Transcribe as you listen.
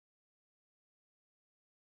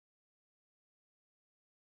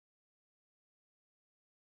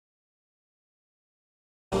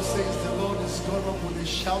we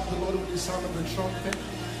shout the Lord with the sound of the trumpet.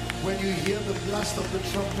 When you hear the blast of the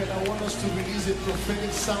trumpet, I want us to release a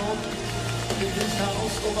prophetic sound in this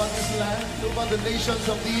house, over this land, over the nations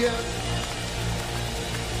of the earth.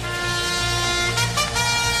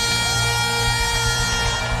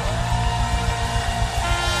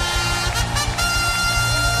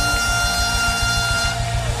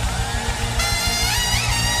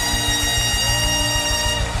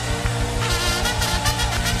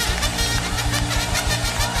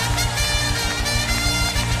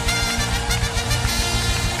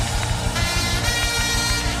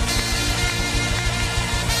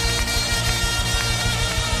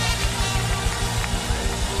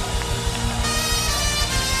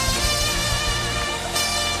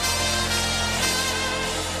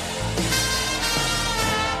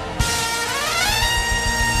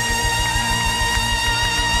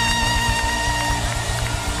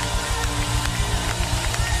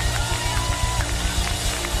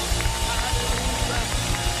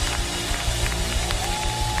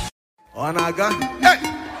 Onaga. Hey!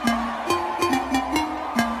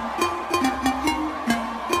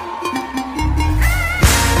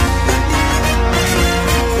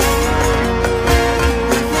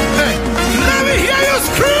 Hey! Let me hear you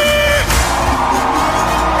scream!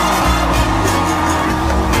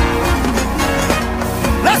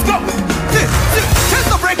 Let's go! Here's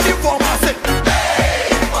the breaking for my sake.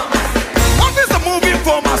 What is the moving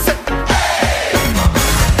for my sake?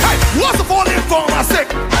 Hey! What's the falling for my sake?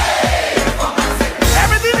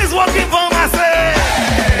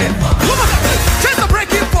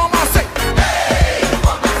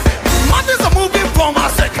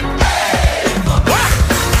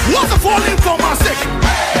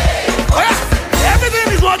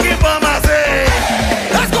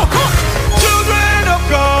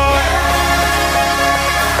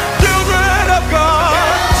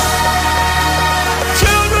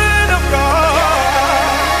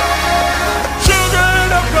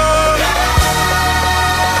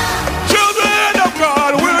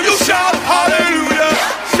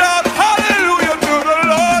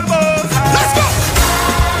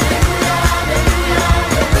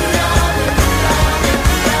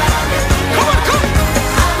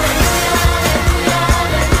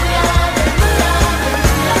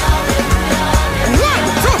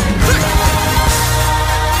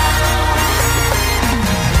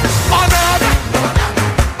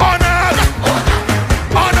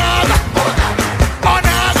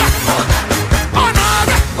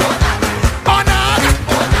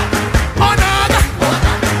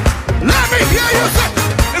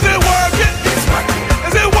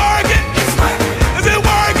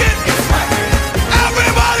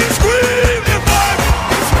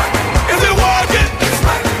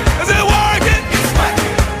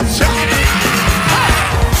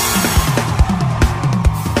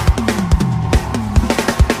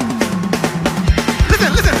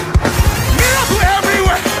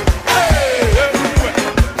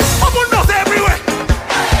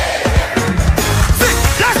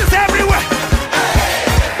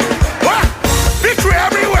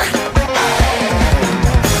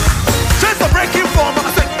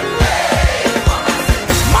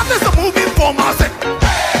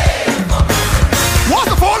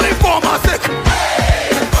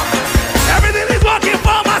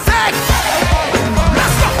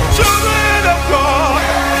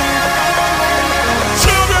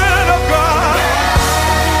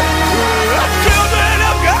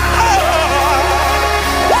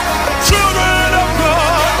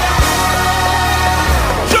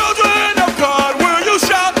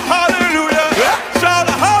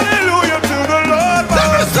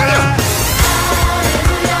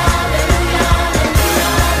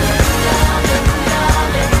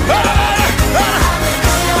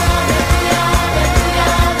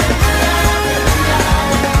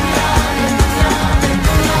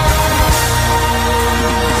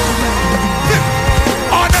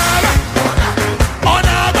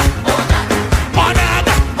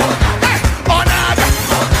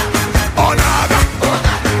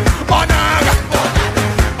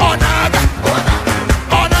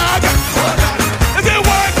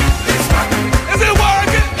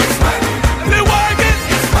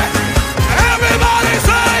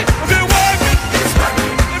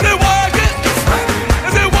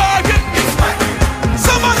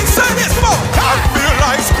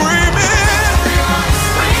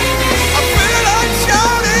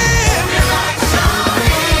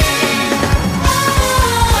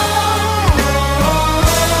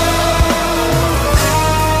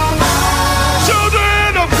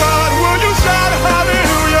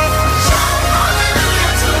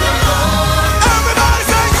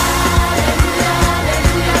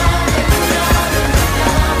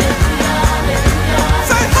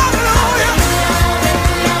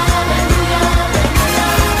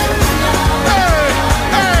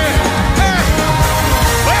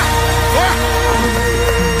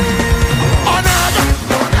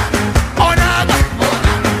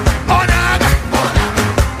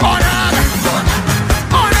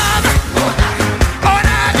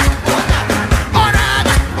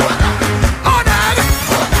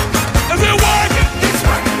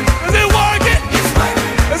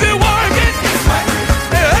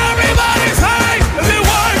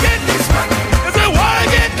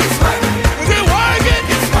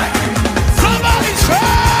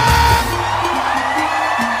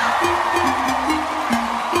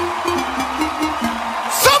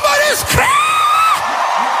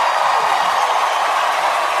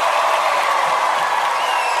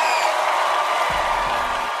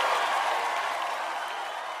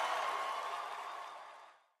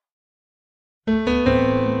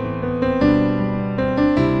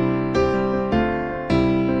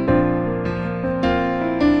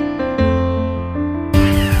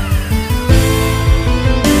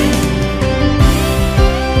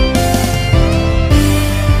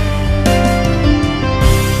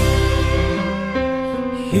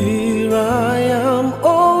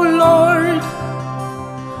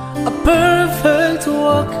 perfect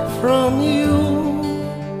walk from you.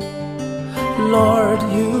 Lord,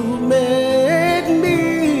 you made me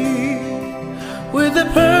with a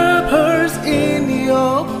purpose in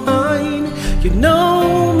your mind. You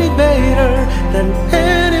know me better than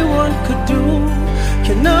anyone could do.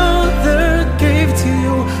 Another gave to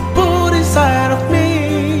you, put inside of me.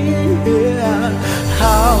 Yeah.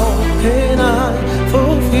 How can I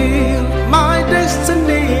fulfill my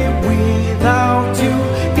destiny without you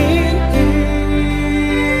in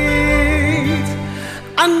it?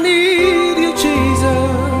 I need you,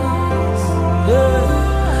 Jesus. Yeah.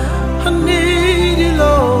 I need you,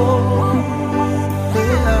 Lord.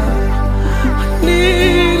 Yeah. I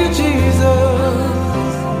need you,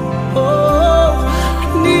 Jesus. Oh,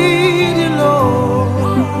 I need you, Lord.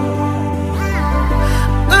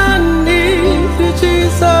 I need you,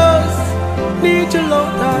 Jesus. Need you,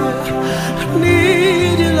 Lord. I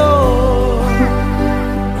need you, Lord.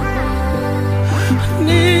 I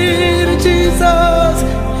need you, Jesus.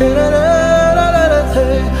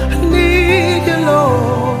 I need you,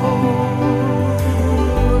 Lord.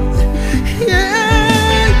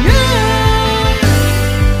 Yeah, yeah.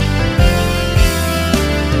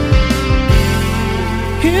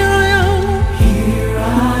 Here I am. Here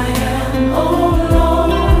I am, oh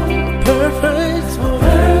Lord, Perfect.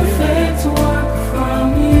 perfect work from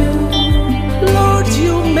you. Lord,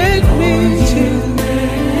 you make me to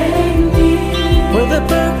Make me with a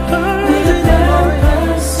purpose with a in mind.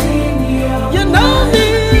 purpose in your You know me,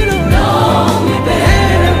 Lord. know me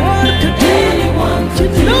better Anyone could do. anyone You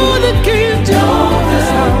could do. know the gift you Know the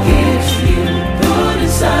have. gifts you put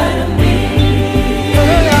inside of me.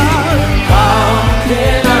 How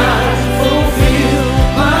can I fulfill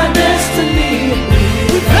my destiny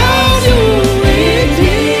Without you,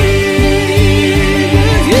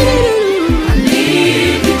 I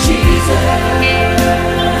need you, Jesus.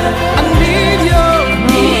 I need you.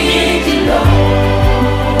 Need you, Lord.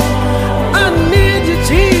 I need you,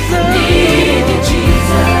 Jesus. Need you,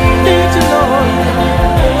 Jesus. Need you, Lord.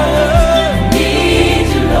 Need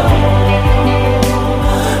you, Lord.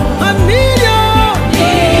 I need you.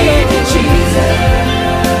 Need you, Jesus.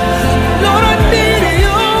 Lord, I need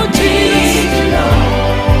you, Jesus. Need you, Lord.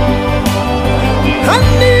 I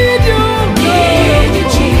need you. Need you,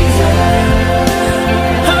 Jesus.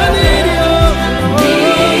 I need you.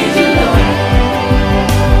 Need you, Lord.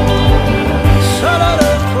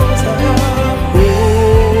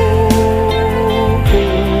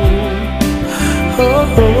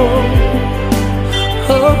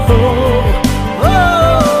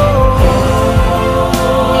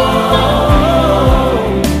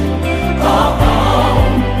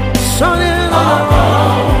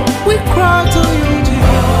 We cry to you,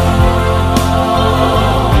 Jesus.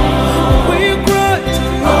 We cry to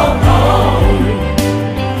you.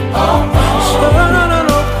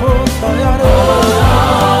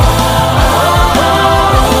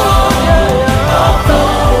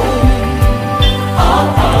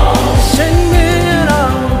 Send me and I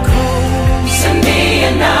will come.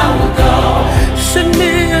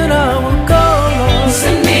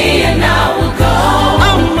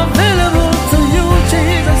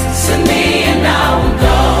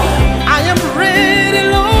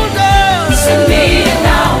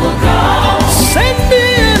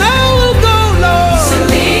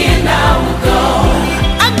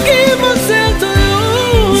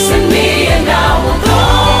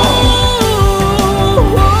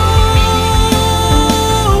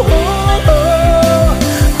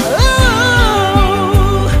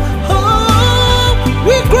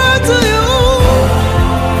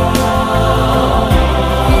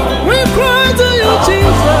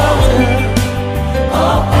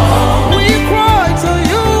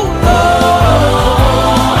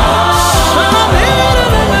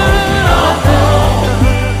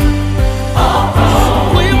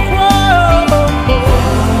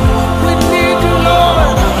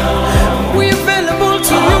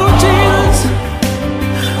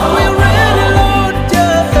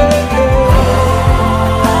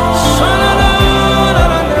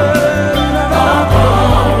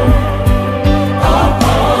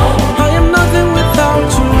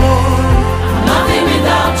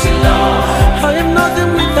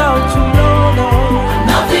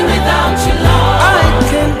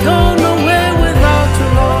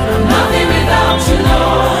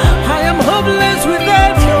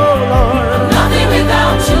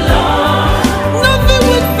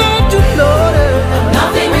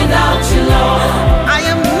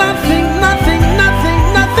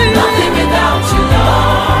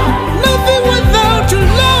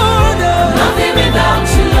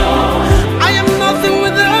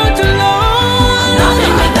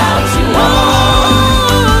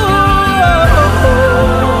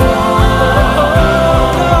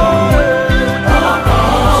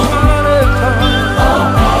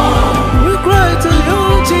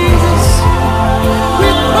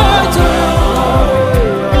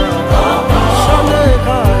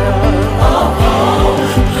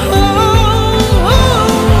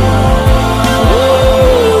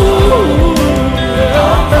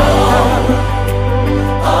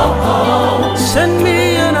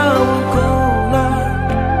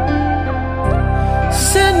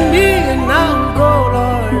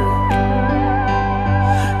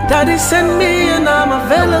 send me and I'm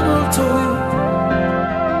available to you.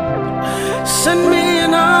 Send me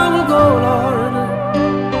and I will go, Lord.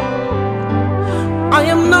 I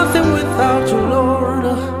am nothing without you, Lord.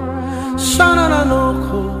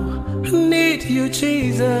 Shananoko, I need you,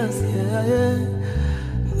 Jesus. Yeah, yeah.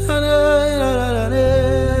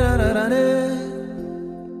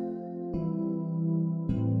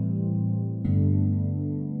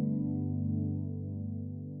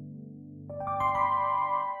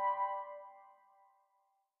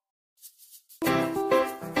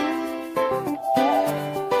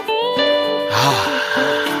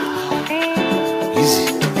 Easy.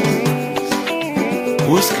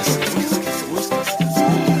 Whiskas.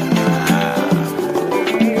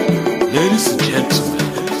 Ladies and gentlemen,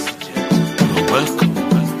 you're welcome.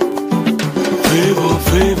 Favor,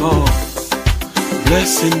 favor,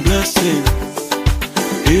 blessing, blessing,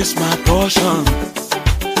 it's my portion,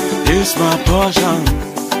 it's my portion.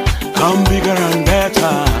 Come bigger and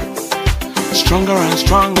better, stronger and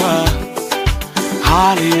stronger.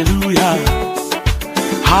 Hallelujah,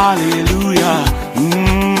 hallelujah.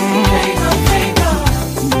 Favor, favor,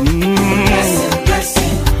 blessing,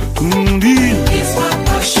 blessing, it's my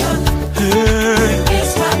portion, Hey,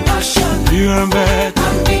 it's my portion. bigger and better,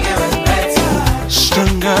 I'm bigger and better,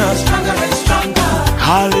 stronger. stronger and stronger.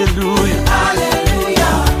 Hallelujah,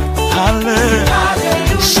 Hallelujah, hallelujah.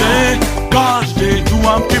 hallelujah. Say, God, they do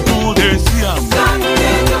and people they see 'em. God,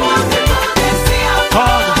 they do want people, they see 'em.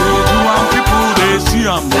 God, they do and people they see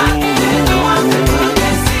 'em. God, they do want people, they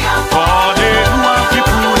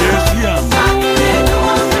see 'em. God, they do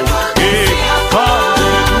and people they see 'em. God,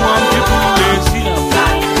 they do want people, they Hey, see 'em.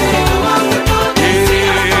 God, they do and people they see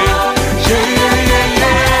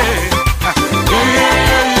 'em.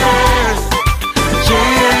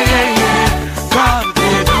 God,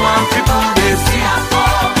 they do want people, they see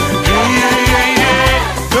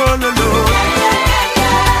 'em.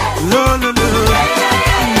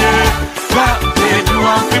 God, they do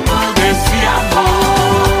and people they see 'em.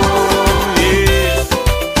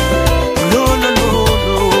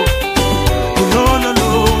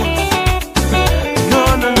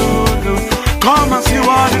 Come and see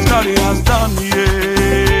what His God has done,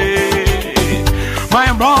 yeah.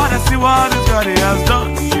 My brother, see what His God has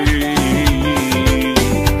done, yeah.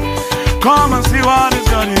 Come and see what His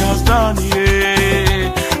God has done,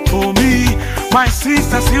 yeah. For me, my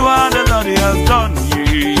sister, see what the Lord has done, yeah.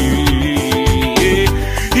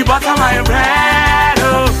 He butter my bread,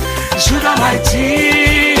 oh, sugar my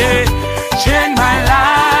tea, yeah. Change my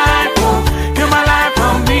life, oh, give my life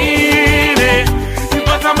from me, yeah. He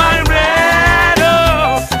butter my bread,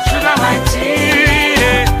 oh, sugar my tea,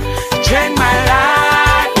 yeah. Change my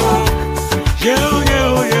life, oh, yeah,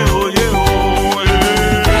 yeah, yeah, yeah,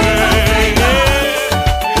 yeah.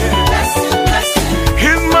 Blessing, blessing,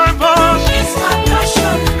 In my boss, it's my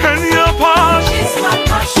portion, and your boss, it's my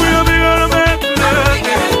portion. we'll be gonna make I'm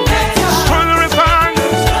bigger and better, stronger and stronger.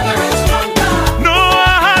 stronger and stronger. No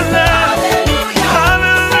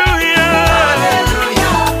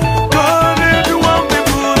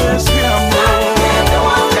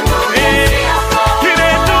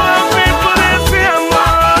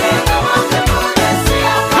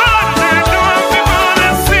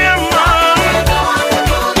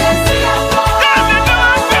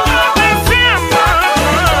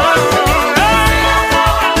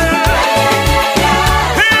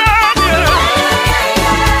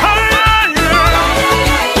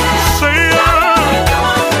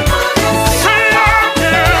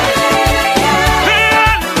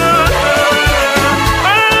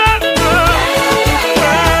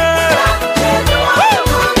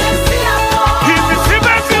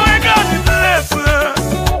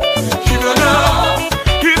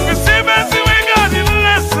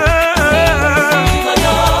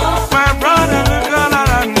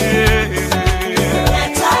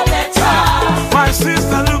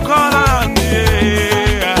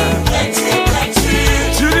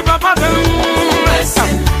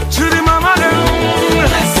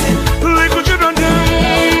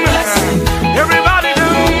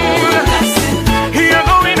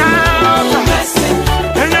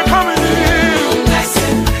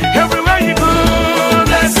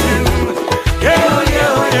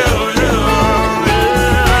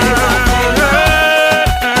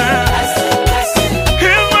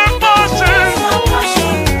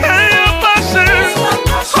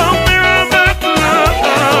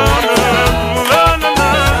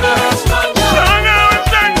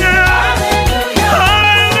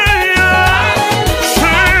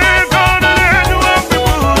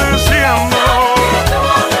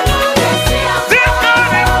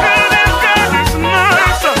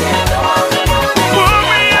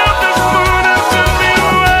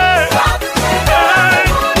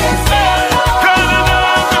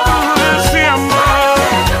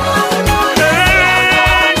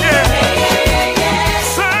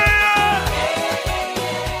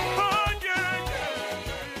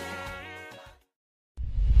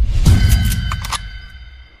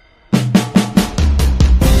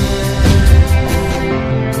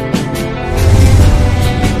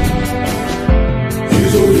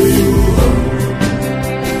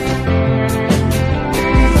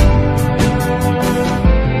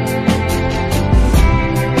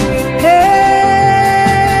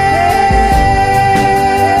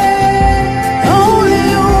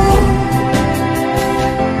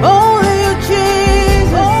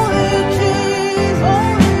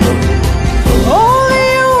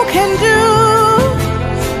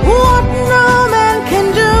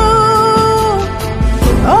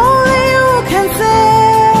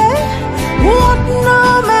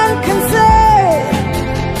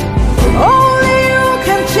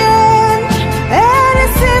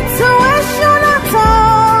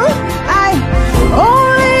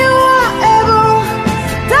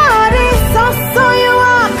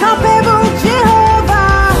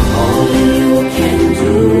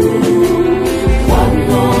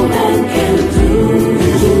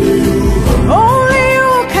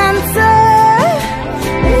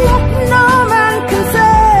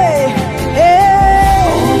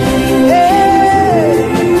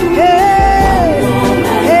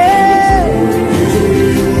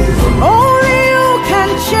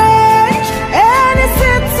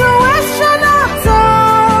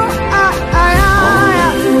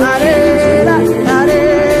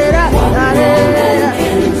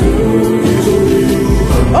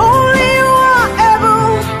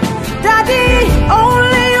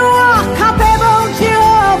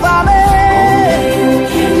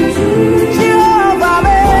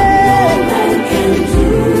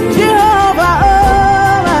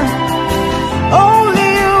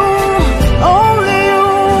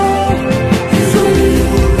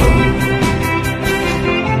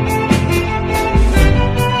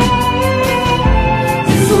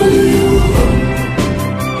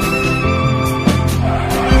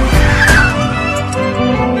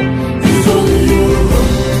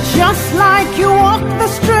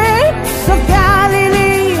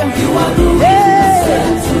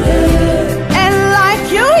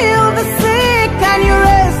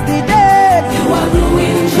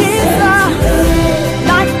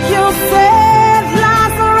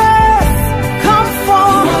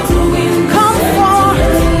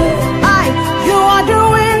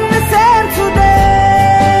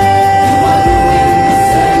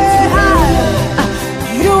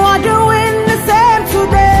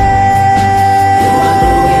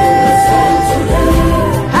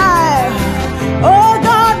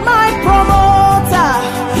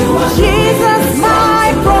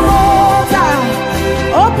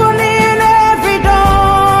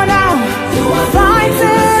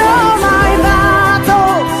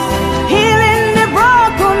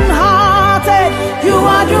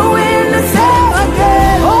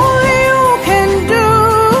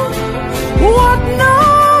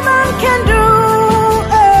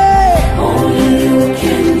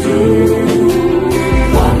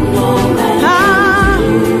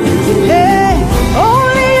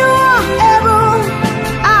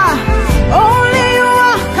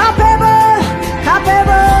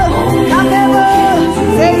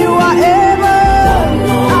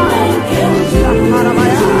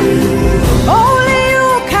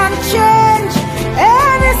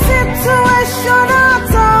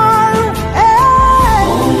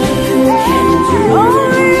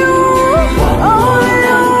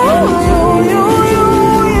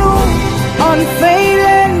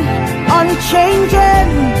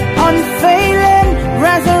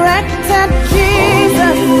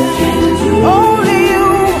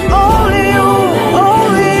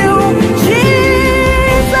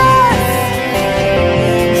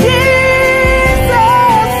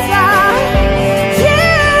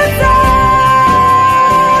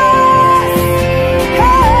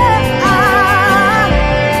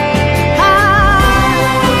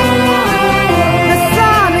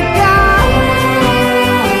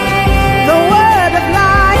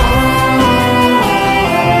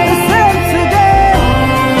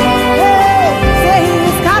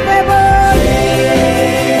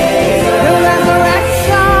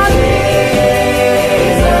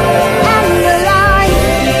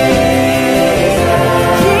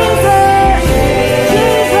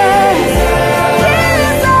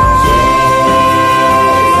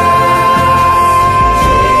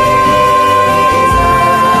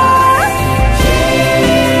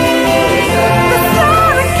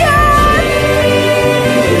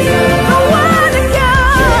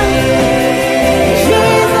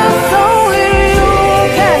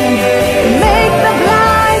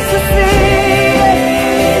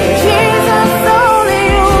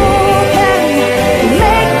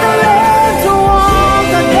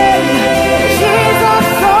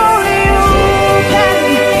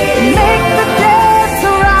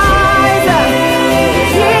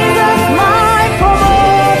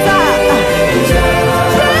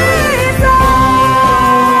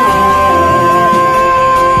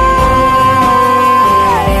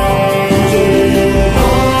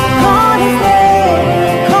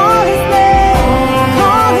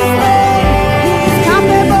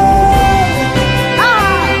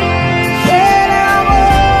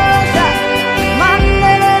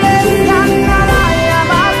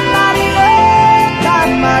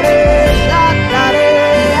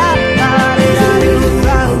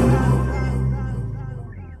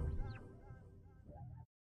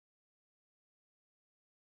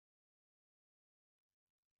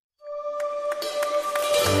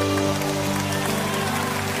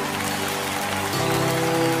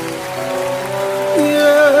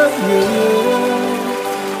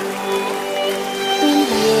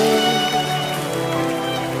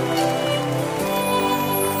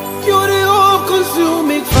You're the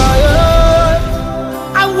all-consuming fire.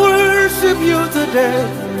 I worship you today.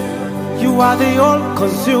 You are the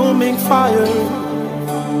all-consuming fire.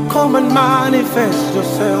 Come and manifest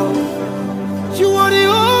yourself. You are the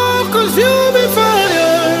all-consuming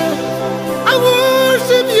fire. I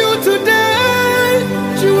worship you today.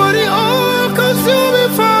 You are the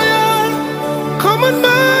all-consuming fire. Come and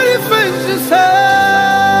manifest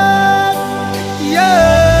yourself.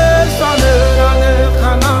 Yes,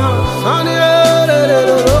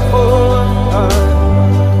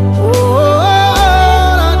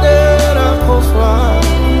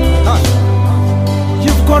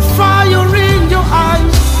 you've got fire in your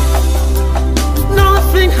eyes.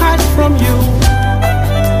 Nothing hides from you.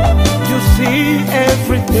 You see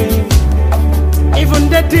everything, even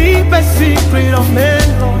the deepest secret of men,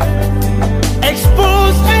 Lord.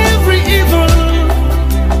 Expose every evil,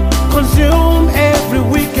 consume every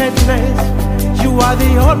wickedness. You are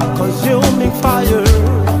the all-consuming fire.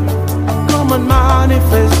 Come and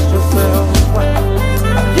manifest yourself.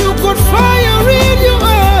 You got fire in your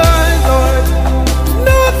eyes, Lord.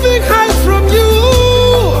 Nothing hides from you.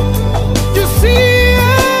 You see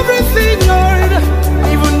everything, Lord,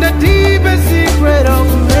 even the deepest secret of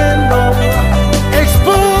men, Lord.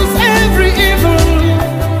 Expose every evil,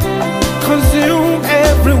 consume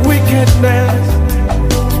every wickedness.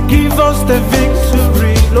 Give us the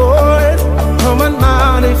victory, Lord. Come and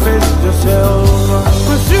manifest yourself.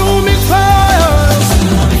 Consuming fire.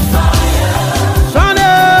 Consuming fire.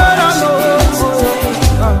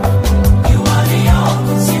 You are the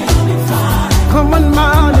all-consuming fire. come and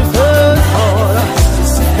manifest, Lord.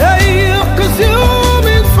 Hey,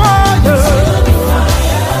 consuming fire.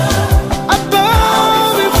 I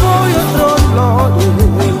bow before your throne, Lord.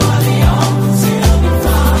 You are the all-consuming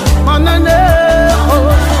fire. Man, I know.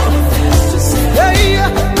 Hey,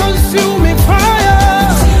 consuming fire.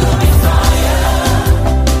 Consuming fire.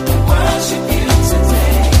 Worship you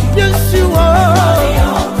today. Yes, you are. The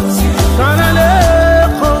all-consuming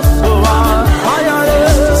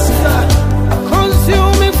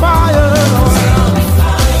Consuming fire, Lord.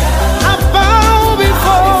 I bow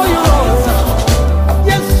before you, Lord.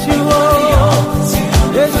 Yes, you are.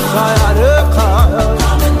 Yes, I am.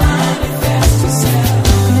 come and manifest yourself.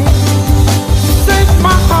 Set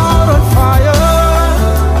my heart on fire.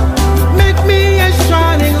 Make me a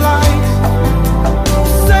shining light.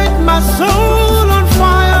 Set my soul on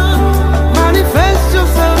fire. Manifest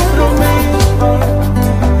yourself through me, Lord.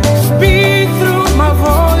 Speak through my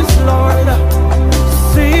voice, Lord.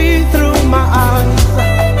 See through my eyes.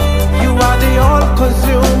 You are the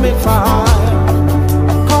all-consuming fire.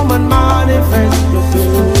 Come and manifest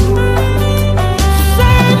yourself.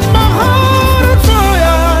 Set my heart on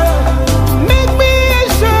fire. Make me a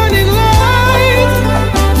shining light.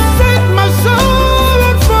 Set my soul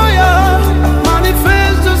on fire.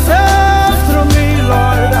 Manifest yourself through me,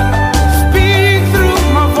 Lord. Speak through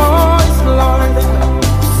my voice, Lord.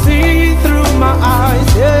 See through my eyes.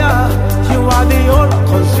 Yeah, you are the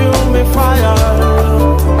all-consuming fire.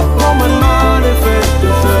 Come and manifest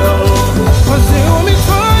yourself. Consuming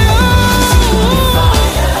fire.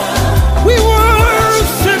 We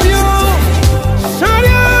worship you.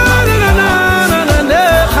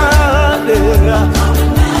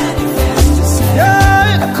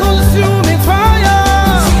 Yeah, consuming fire.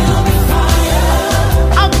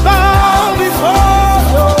 I bow before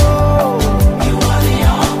you. You are the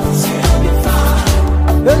all-consuming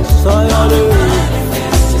fire. Yes, I am.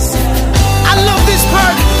 Manifest yourself. I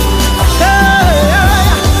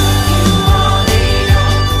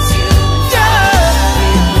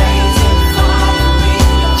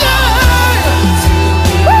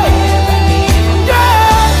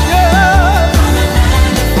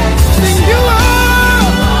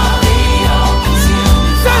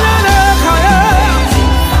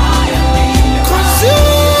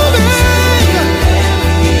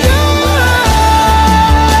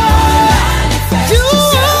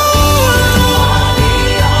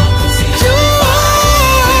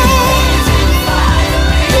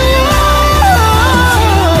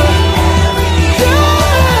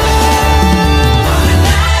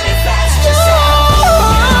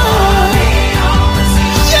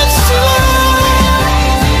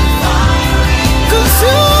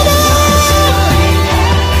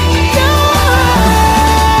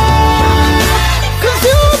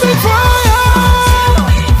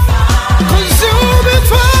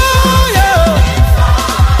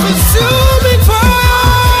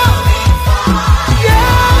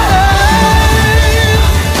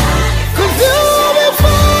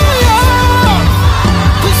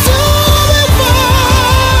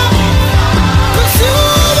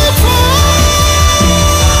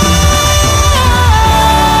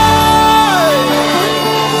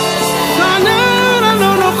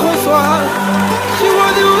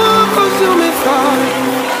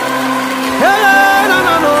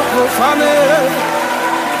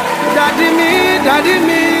Daddy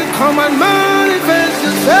me, come and manifest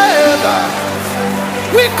yourself.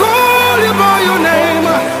 We call you by your name.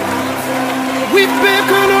 We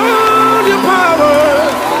beckon on your power.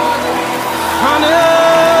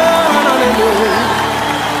 Hallelujah.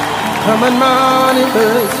 Come and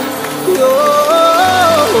manifest yourself.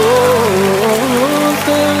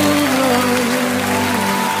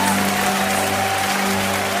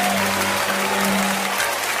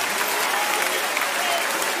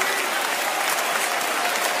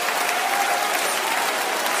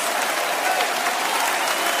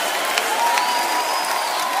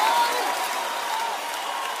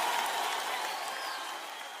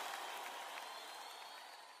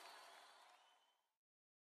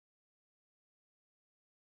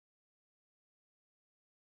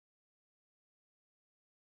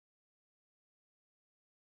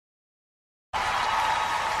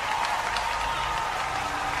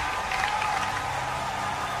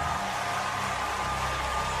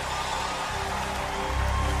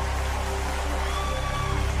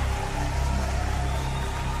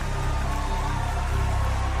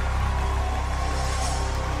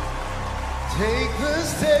 Take the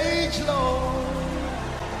stage, Lord,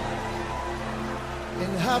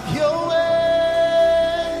 and have your way.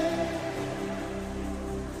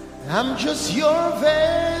 I'm just your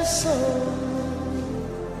vessel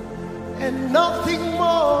and nothing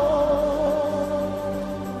more.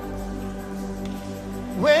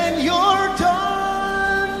 When you're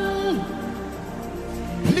done,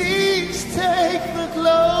 please take the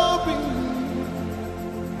glory.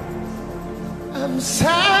 I'm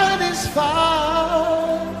satisfied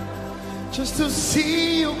just to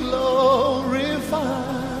see you glorified.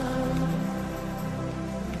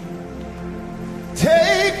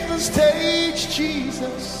 Take the stage,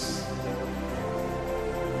 Jesus,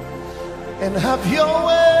 and have your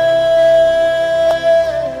way.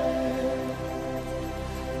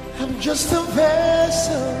 I'm just a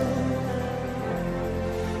vessel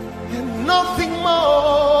and nothing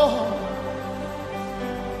more.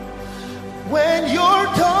 When you're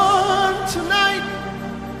done tonight,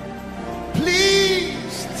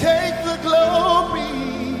 please take the glory.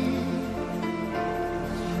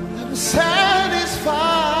 I'm satisfied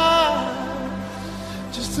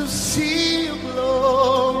just to see you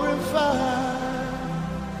glorified.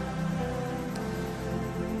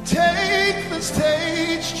 Take the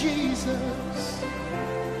stage, Jesus,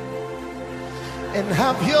 and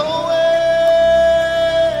have your way.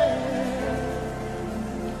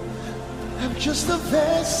 I'm just a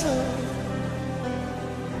vessel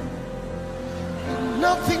and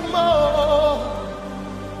nothing more.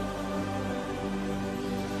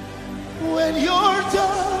 When you're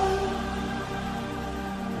done,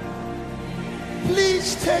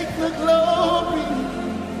 please take the glory.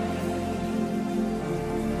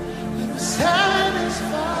 I'm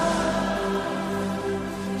satisfied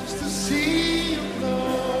just to see you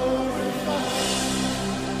glorified.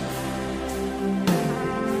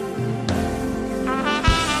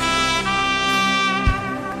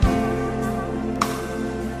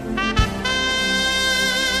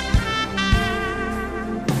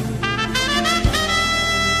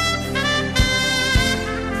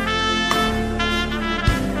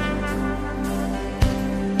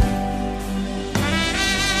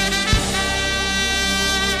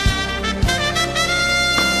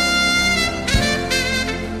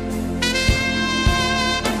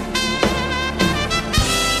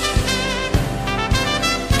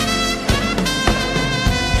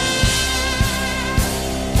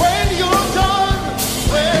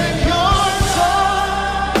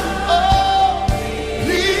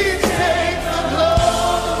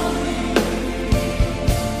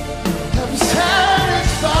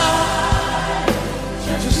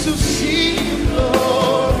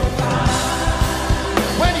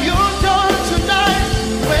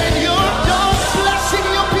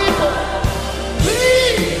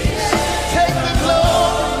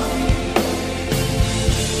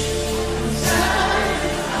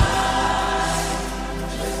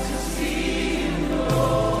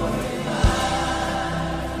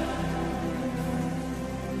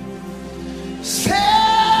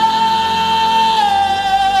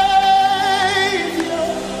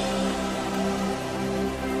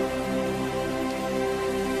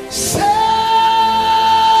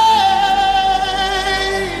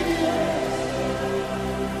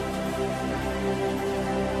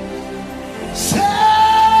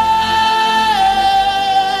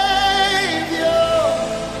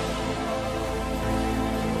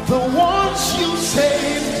 The ones you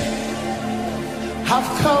saved have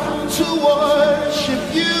come to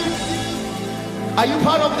worship you. Are you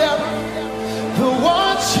part of them?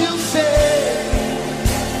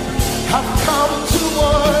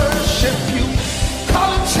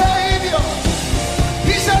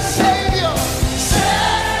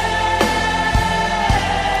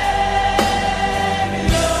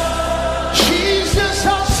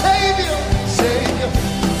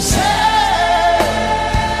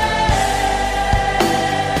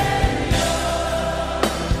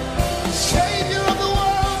 Savior of the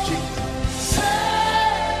world, Jesus.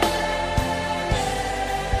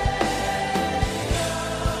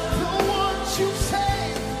 The ones you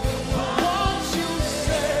save, the ones you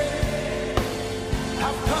save,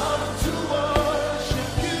 have come to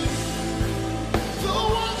worship you. The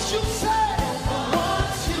ones you save, the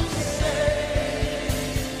ones you save,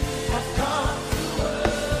 have come to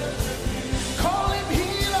worship you. Call him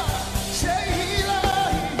healer, say healer,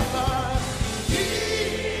 healer,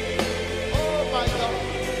 heal. Oh my God.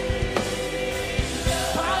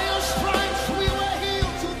 By your stripes we were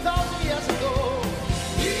healed 2,000 years ago.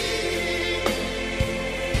 Heal.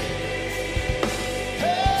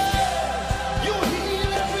 Hey, you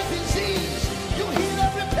heal every disease, you heal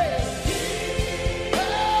every pain.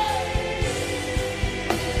 Hey,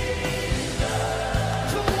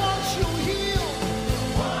 the ones you heal, the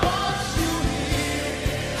ones you heal,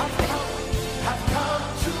 have come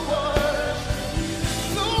to worship.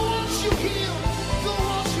 The ones you heal, the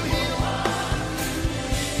ones you heal.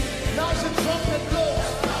 Now as the trumpet blows,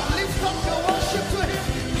 lift up your worship to him.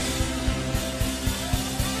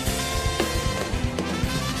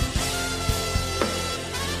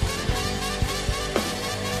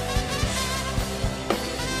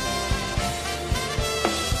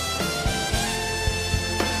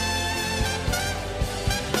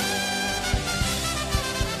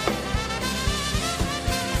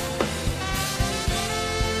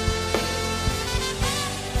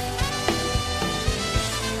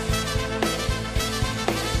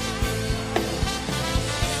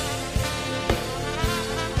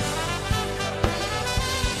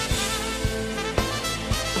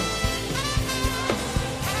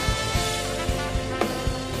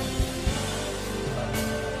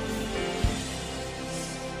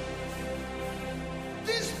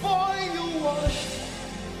 This boy you washed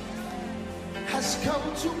has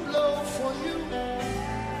come to blow for you.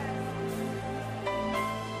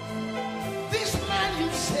 This man you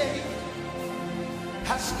saved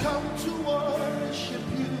has come to worship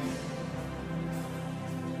you.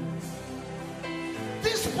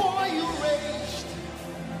 This boy you raised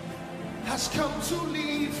has come to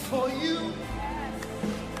live for you.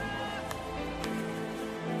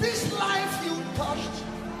 This life you touched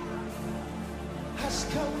has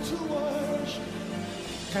come to worship.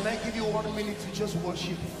 Can I give you 1 minute to just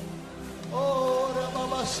worship? Oh,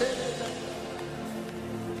 Rababa Seda.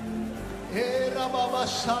 Rababa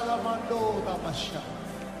Salamando Rabasha.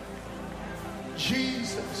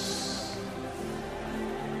 Jesus.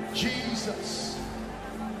 Jesus.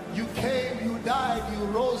 You came, you died, you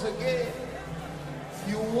rose again.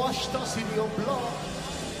 You washed us in your blood.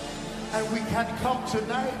 And we can come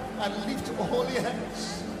tonight and lift holy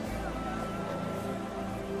hands.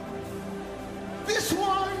 These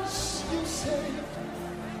ones you saved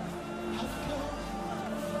have come.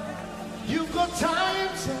 You've got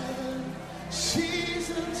times and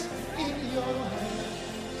seasons in your hands.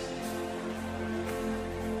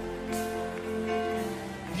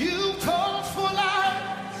 You called for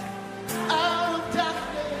light out of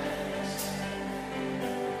darkness.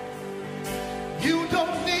 You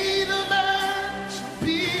don't need a man to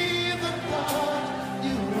be the God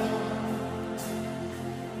you are.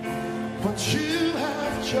 But you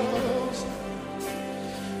have chosen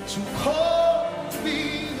to call me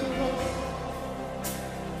your own.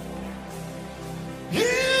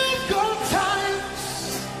 You've got times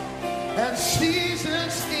and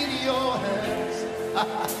seasons in your hands.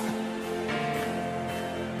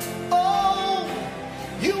 Oh,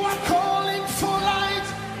 you are calling for light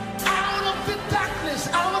out of the darkness,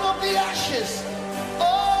 out of the ashes.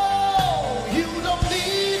 Oh, you don't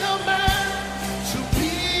need a man to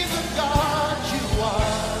be the God you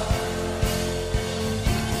are.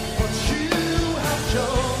 But you have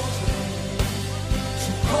chosen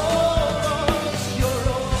to call us your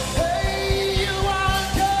own. Hey, you are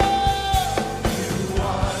God. You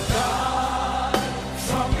are God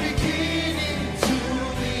from the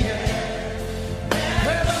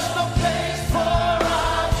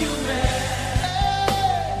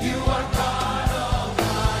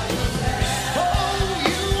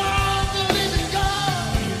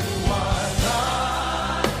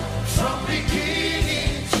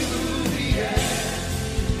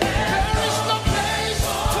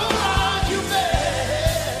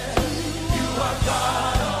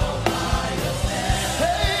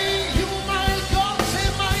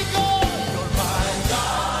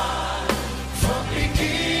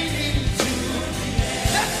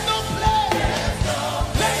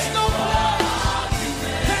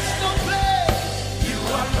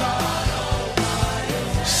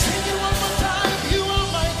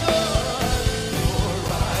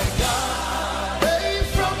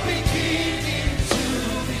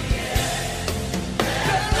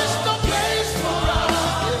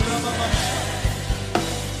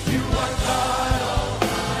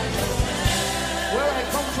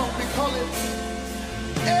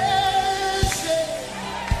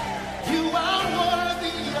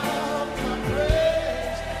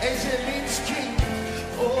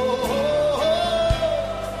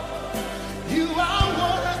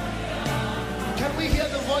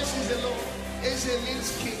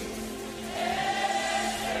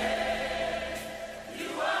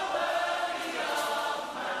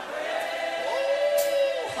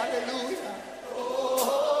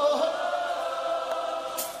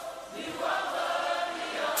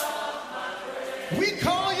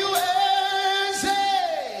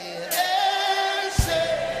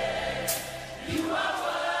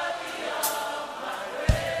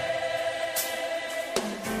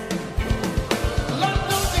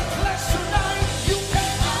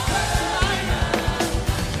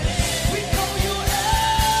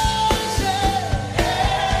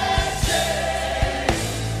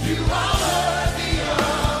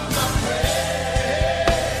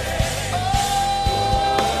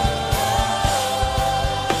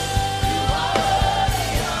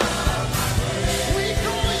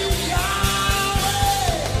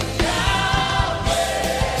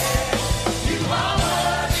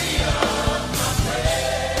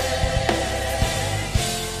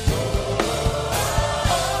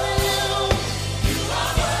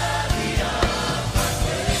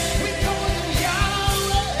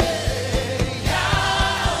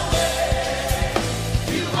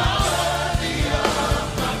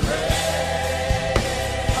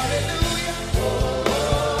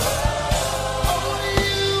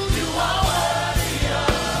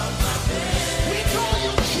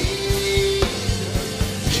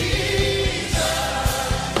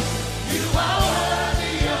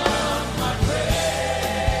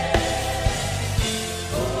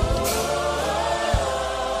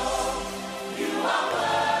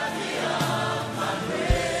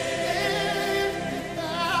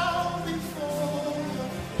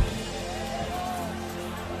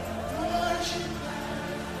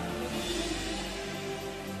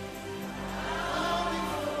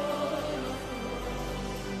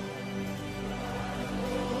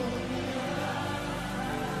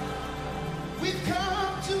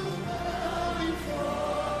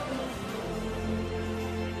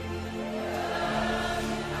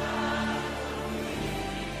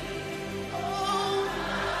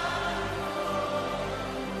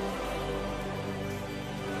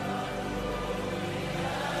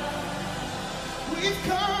We've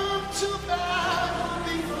come to bow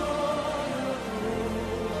before you.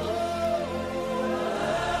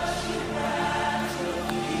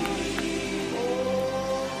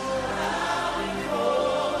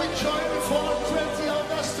 We join the 420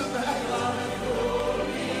 of us tonight.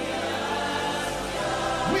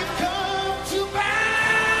 We've come to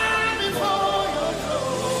bow before your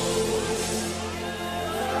throne.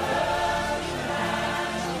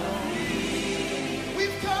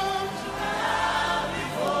 We've come to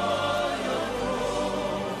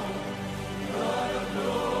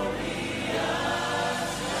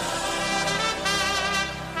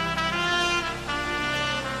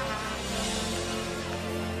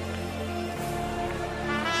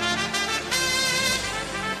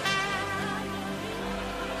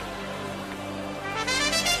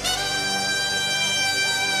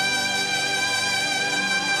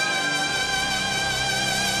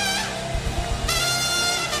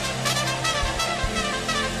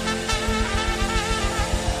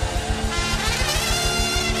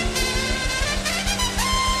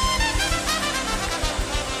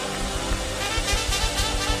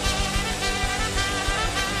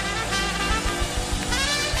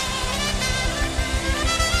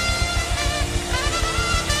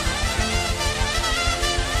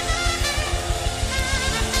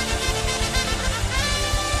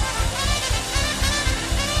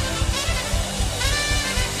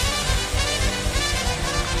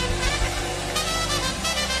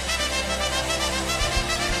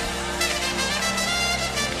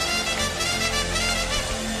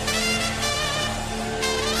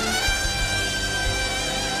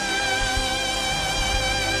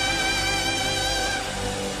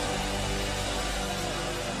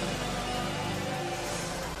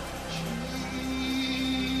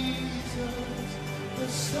the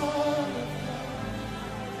Son of God.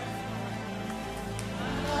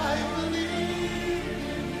 I believe in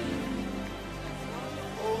you.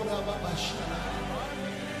 Oh, Rababashana.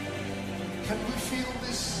 Can we feel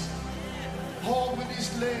this hall with his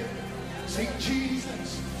leg? Sing Jesus,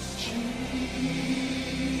 Jesus,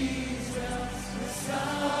 the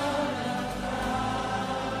Son of God.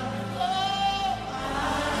 Oh, I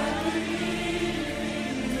believe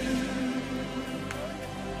in you.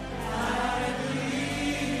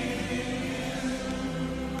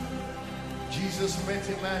 Jesus met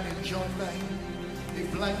a man in John 9, a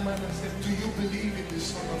blind man, and said, do you believe in the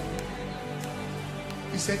Son of God?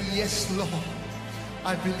 He said, yes, Lord,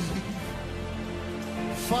 I believe.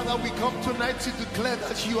 Father, we come tonight to declare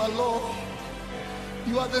that you are Lord.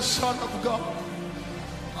 You are the Son of God.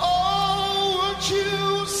 Oh, won't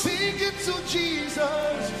you sing it to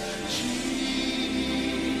Jesus? Jesus,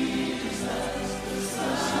 the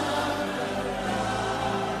Son of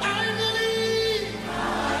God. I believe.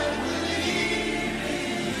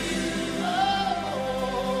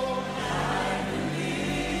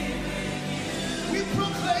 We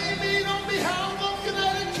proclaim it on behalf of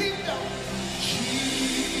United Kingdom. Jesus,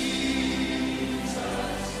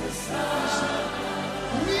 the Son.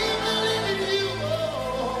 We believe in you.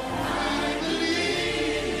 Oh,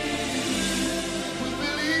 we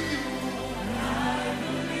believe you.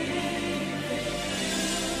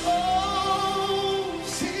 Oh,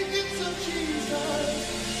 sing it to Jesus.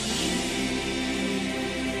 Jesus,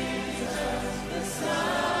 the Son.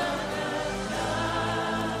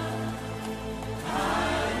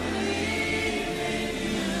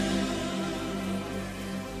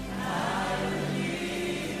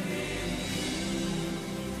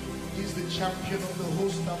 He's the champion of the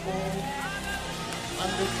host of all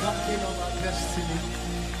and the captain of our destiny.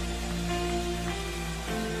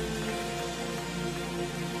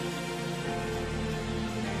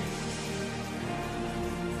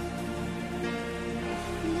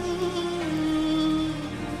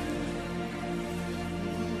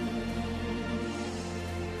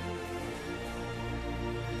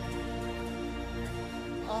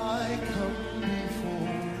 I come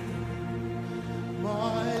before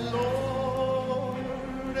my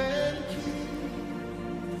Lord and King,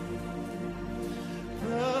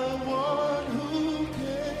 the one who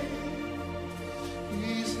gave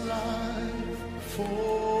his life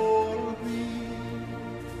for me.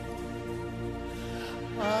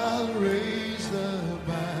 I'll raise the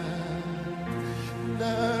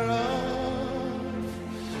banner of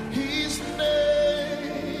his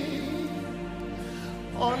name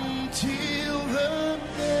until the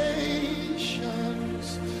nations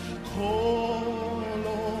call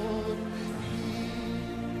on him.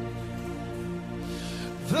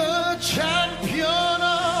 The champion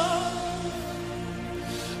of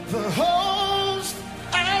the host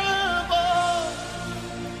above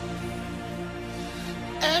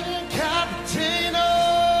and captain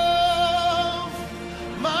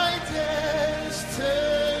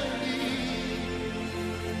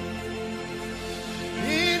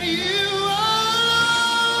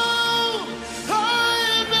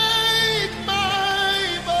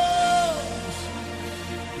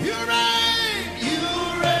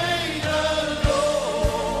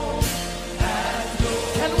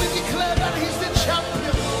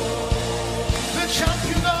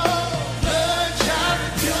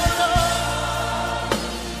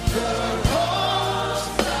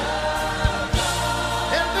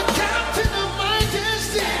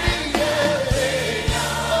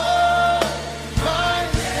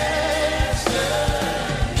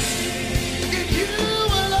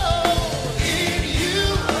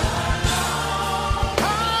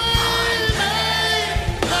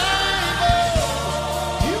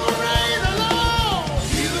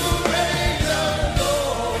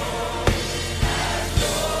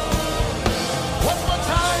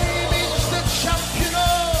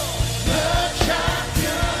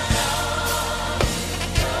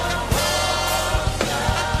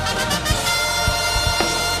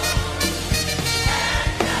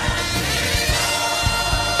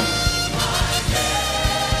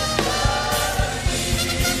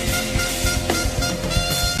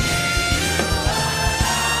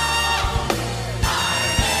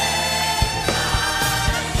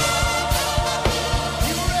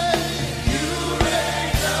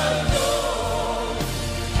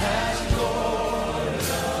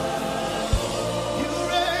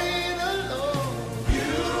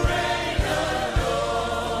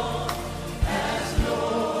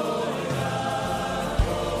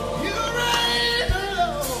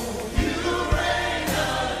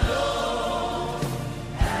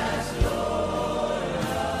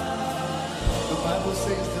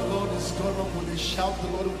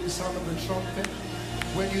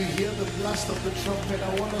you hear the blast of the trumpet,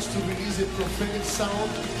 I want us to release a prophetic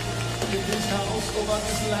sound in this house, over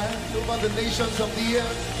this land, over the nations of the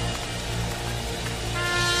earth.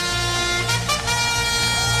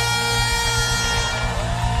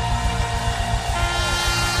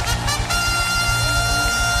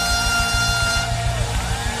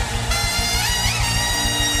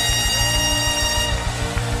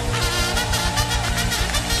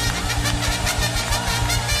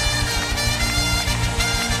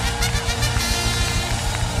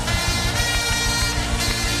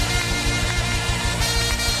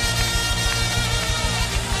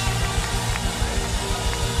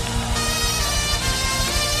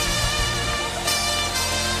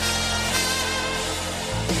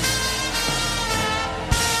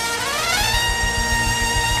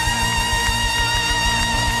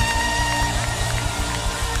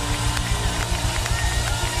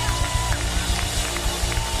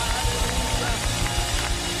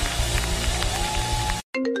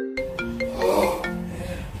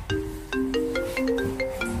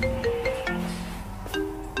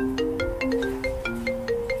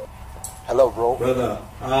 Hello, bro. Brother,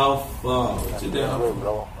 how far? I'm doing great,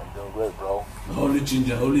 bro. I'm doing great, bro. Holy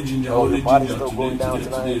ginger, holy ginger, Oh, holy your body's ginger. still going down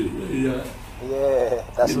tonight? Yeah. Yeah,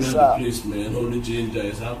 that's what's Give me up. the place, man. Holy ginger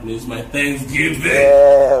is happening. It's my Thanksgiving.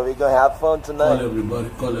 Yeah, we're gonna have fun Call tonight. everybody,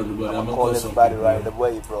 call everybody. I'm gonna calling call everybody some right people.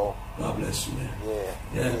 away, bro. God bless you, man.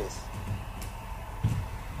 Yeah, Yeah. yes.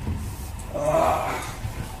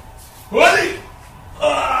 Holy!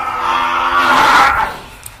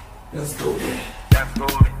 Let's go, man. That's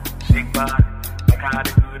good, shake body. Like how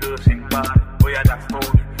they do the shake body. Oh yeah, that's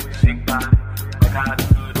good, shake body. Like how they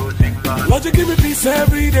do the shake body. Lord, you give me peace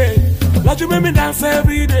every day. Lord, you make me dance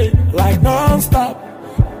every day, like non-stop.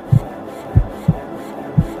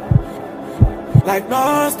 Like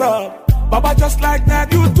non-stop. Baba, just like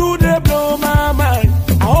that, you do they blow my mind.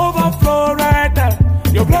 I overflow right now.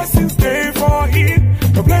 Your blessings stay for him.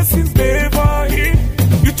 Your blessings stay for him.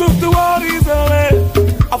 You took the worries away.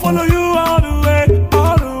 I follow you all the way,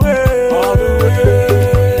 all the way, all the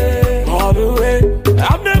way, all the way.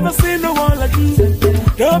 I've never seen no one like you.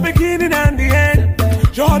 The beginning and the end.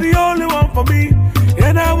 You're the only one for me,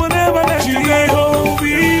 and I will never let you go.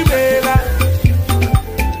 Jehovah,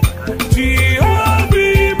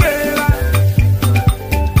 Jehovah,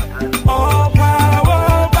 all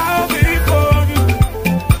power bow before you.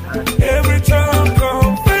 Every tongue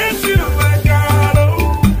confess you, my God.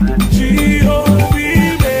 Oh,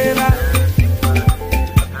 Jehovah,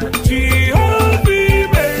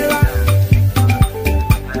 Jehovah,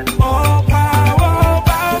 all power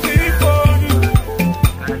bow before you.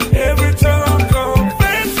 Every tongue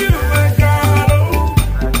confess you, my God.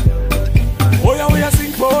 Oh yeah,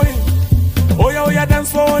 sing for him. Oh yeah,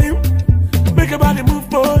 dance for him. Make your body move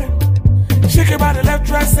for him. Shake your body left,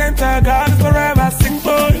 right, center. God is forever. Sing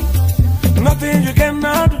for him. Nothing you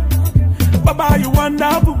cannot do. Baba, you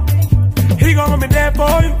wonderful. He gonna be there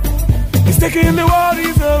for you. He's taking the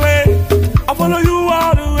worries away. I follow you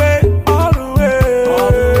all the way, all the way,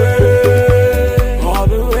 all the way, all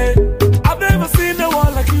the way. I've never seen no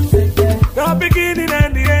one like you. The beginning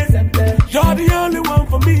and the end. You're the only one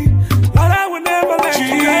for me. But I will never let you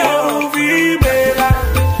go.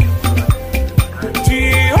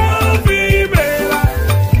 Jehovah,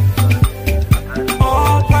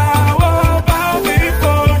 all power bow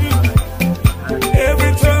before you.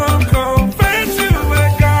 Every tongue confess you, my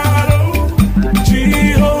God. Oh,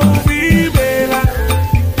 Jehovah,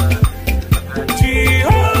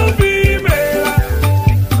 Jehovah,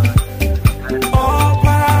 all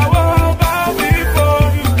power bow before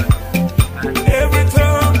you. Every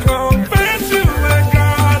tongue confess you, my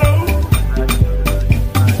God. Oh,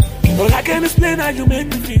 well, I can't explain how you make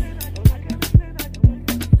me feel.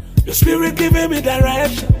 Your spirit giving me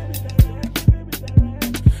direction.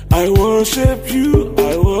 I worship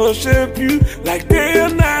you, like day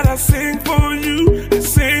and night. I sing for you, I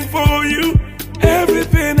sing for you.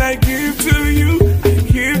 Everything I give to you, I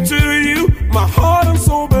give to you. My heart and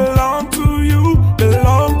soul belong to you,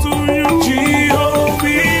 belong to you.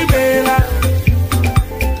 Jehovah,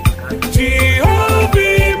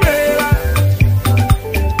 Jehovah,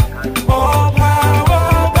 all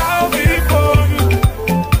power bow before you.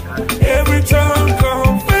 Every tongue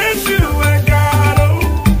confess you, my God. Oh,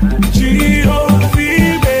 Jehovah,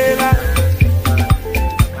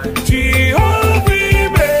 Jehovah,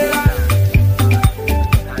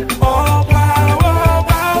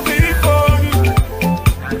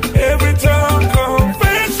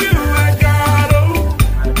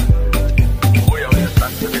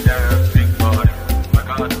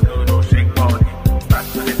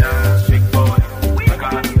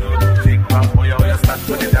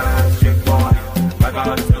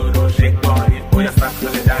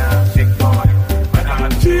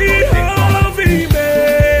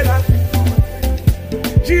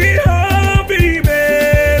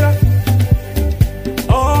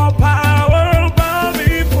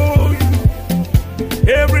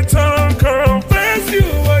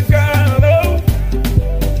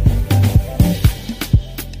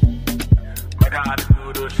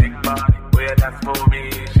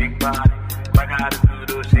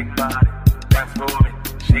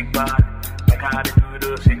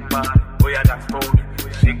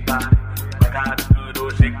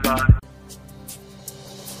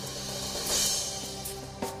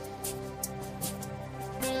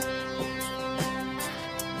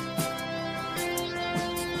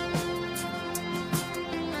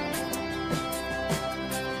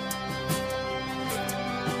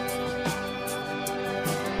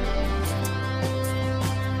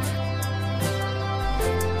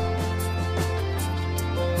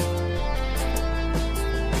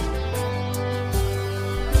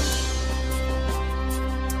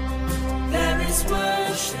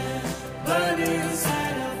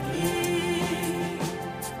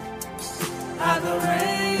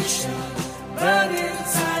 adoration burn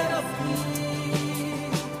inside of me.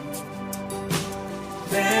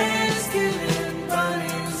 Thanksgiving burn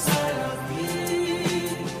inside of me.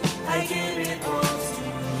 I give it all to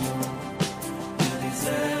you. You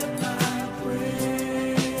deserve my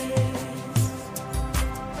praise.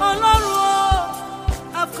 Oh Lord,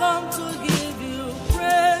 I've come to give you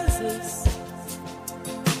praises.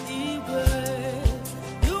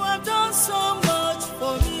 You have done so much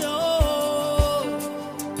for me, oh.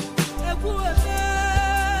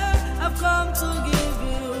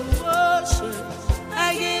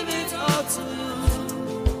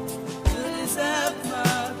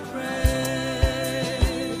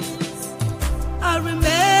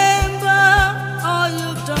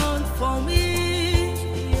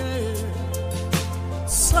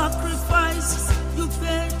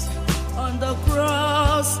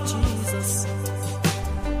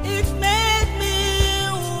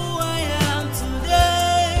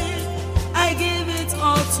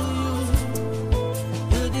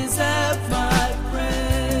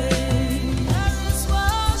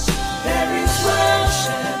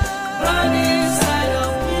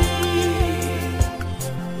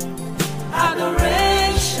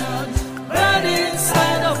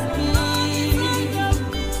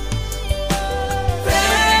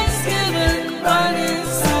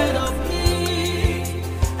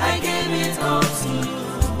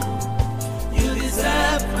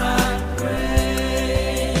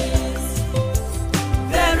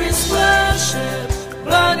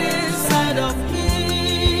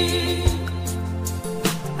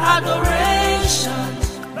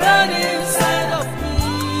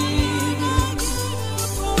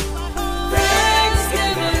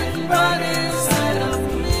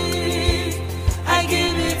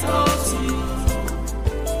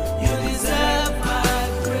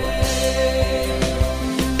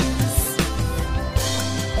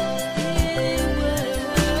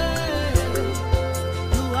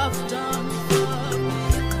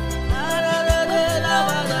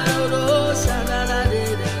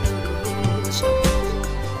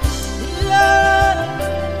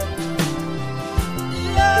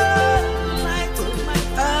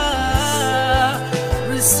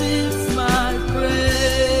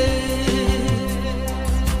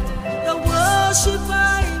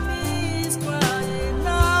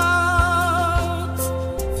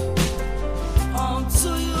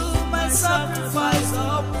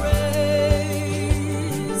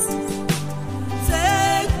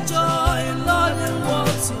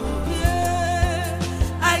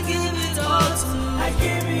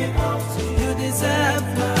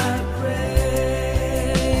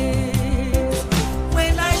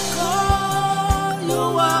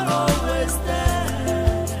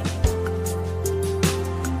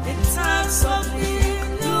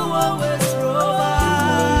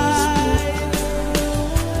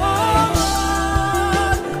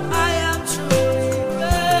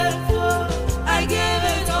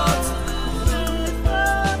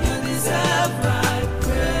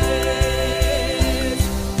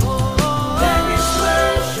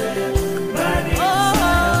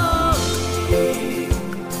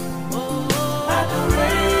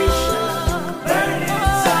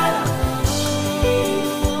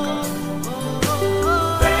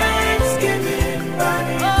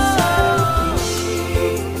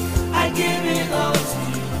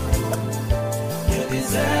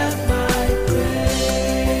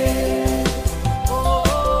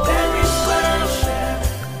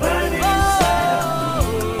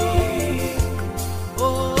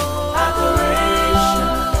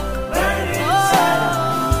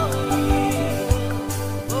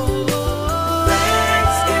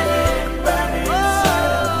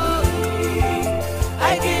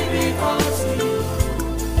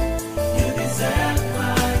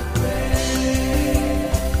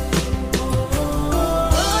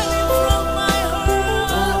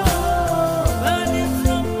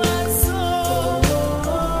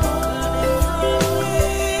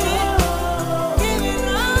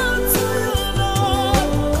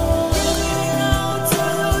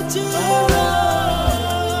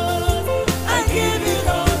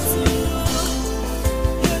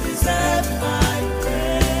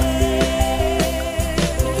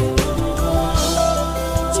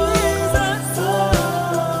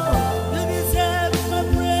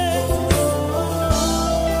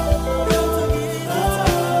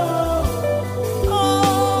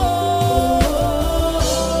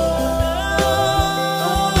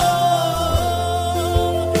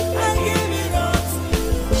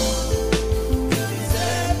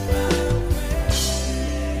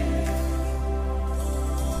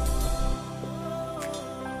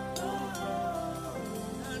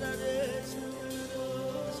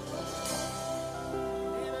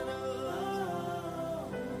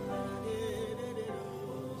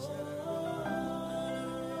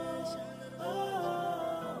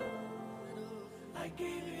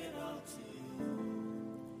 gave it all to you.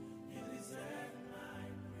 You deserve my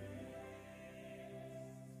praise.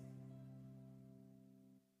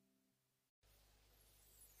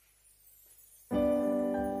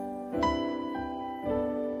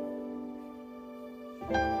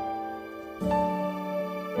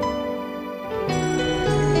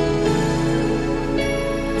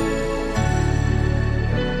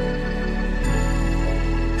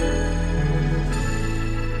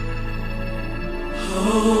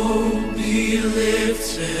 Oh, be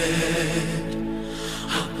lifted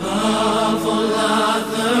above all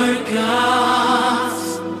other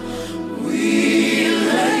gods. We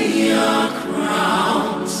lay your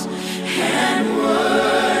crowns and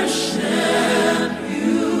worship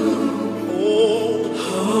you.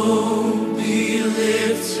 Oh, be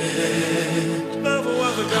lifted above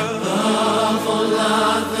all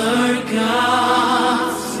other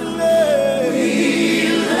gods. We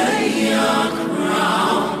lay your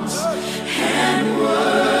crowns and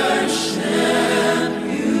worship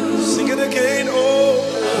you. Sing it again. Oh,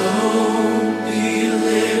 Be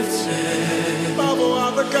lifted above all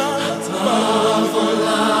other gods. above all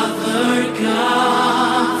other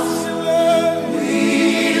gods. We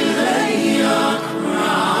lay your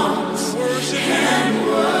crowns and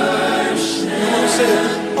worship.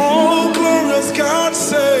 Oh, glorious God,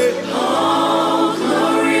 say. Oh,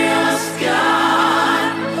 glorious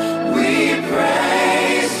God, we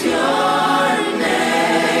praise your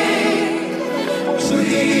name. We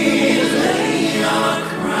lay your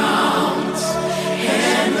crowns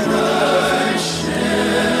and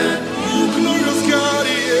worship. Oh, glorious God,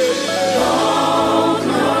 yeah. Oh,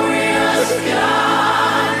 glorious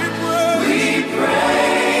God, we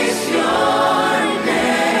praise your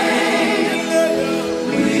name.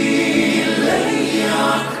 We lay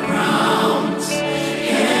your crowns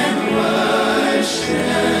and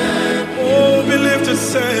worship. Oh, be lifted,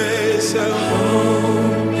 say, say.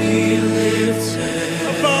 Oh, be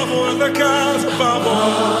lifted Above all other gods, above all.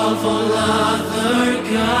 above all other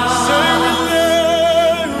gods. Say, we lay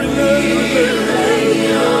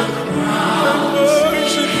Your crowns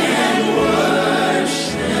worship. and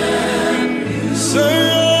worship you.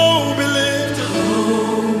 Say, oh, be lifted.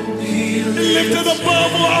 Be Be lifted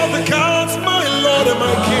above all other gods, my Lord and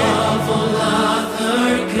my King. above all other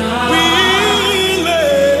gods. We lay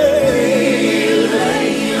Lay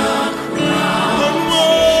your crowns and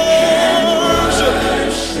worship. and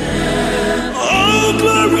worship. Oh,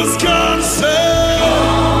 glorious God, say.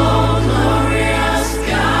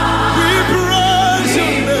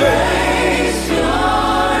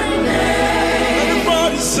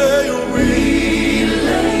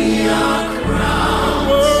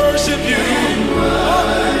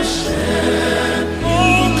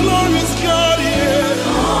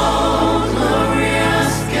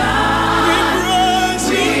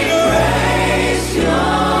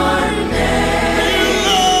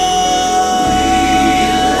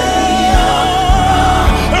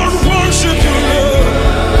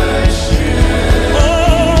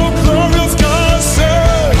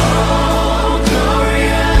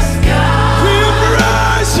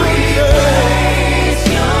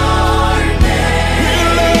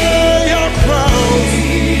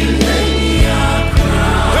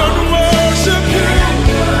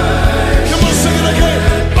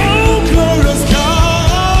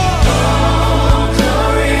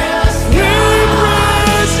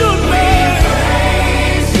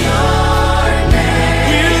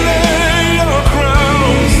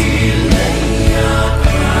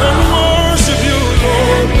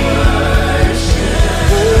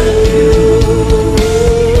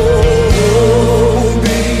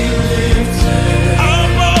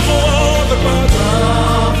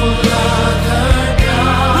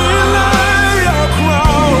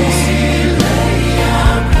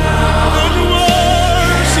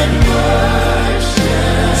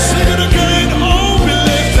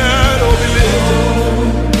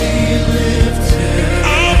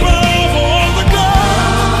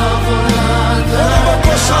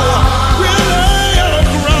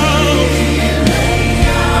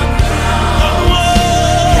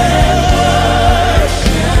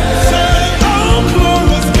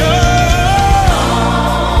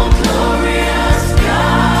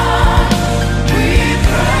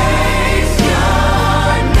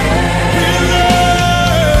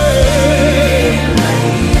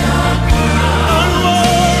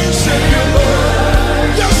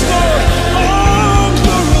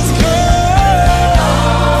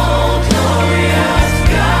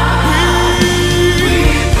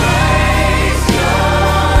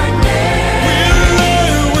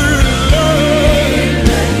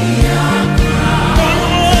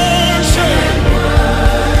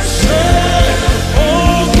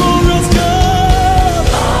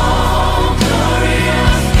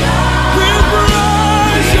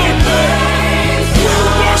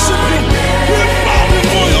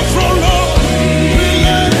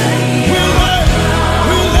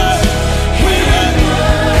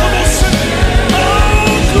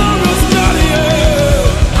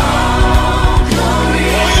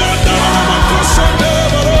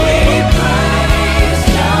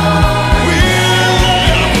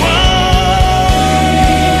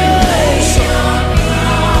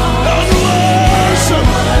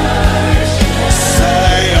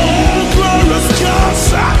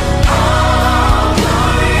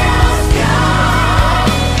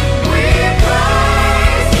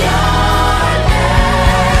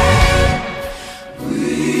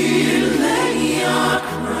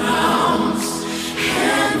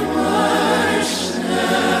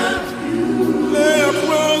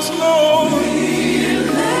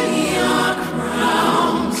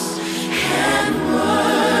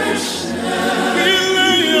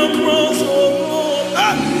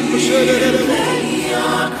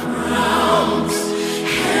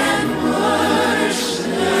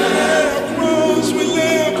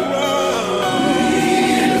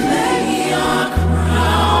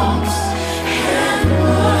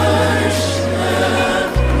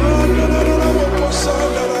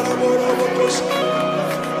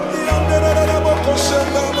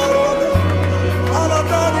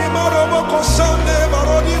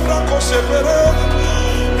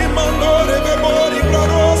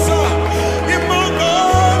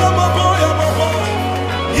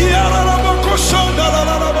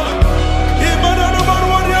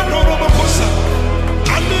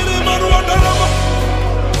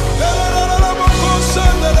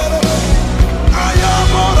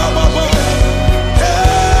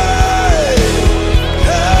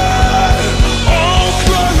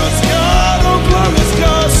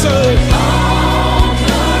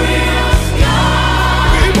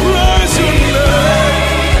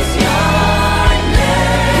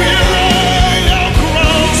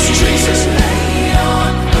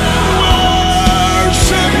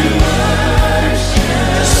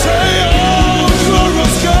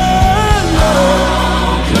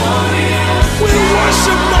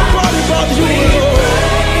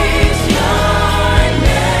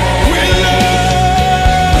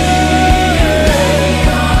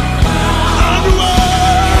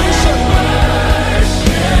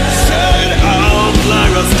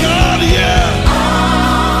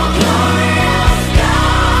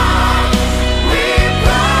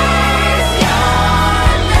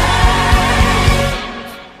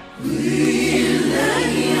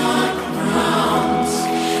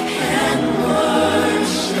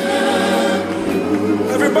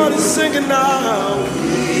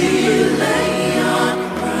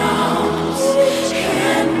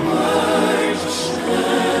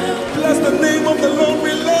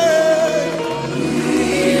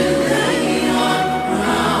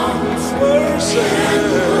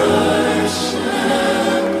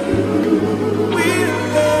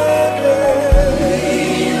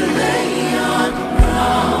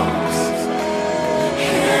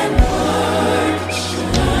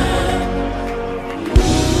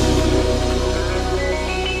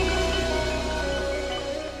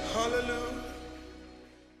 Hallelujah.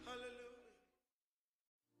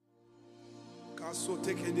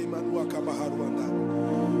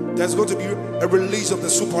 There's going to be a release of the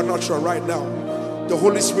supernatural right now. The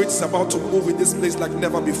Holy Spirit is about to move in this place like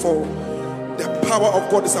never before. The power of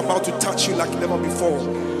God is about to touch you like never before.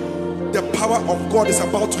 The power of God is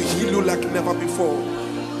about to heal you like never before.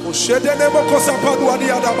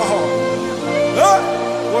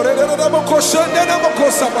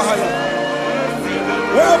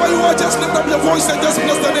 Wherever you are, just lift up your voice and just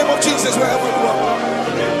bless the name of Jesus wherever you are.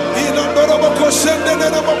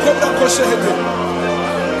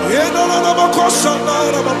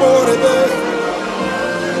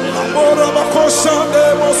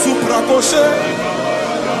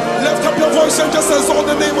 Lift up your voice and just exalt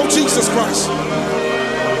the name of Jesus Christ.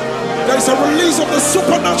 There is a release of the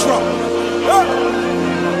supernatural.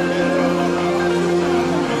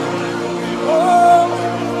 Oh,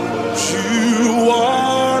 you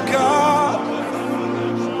are God.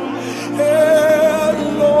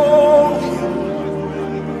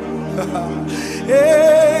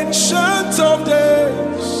 Ancient of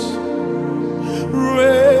days,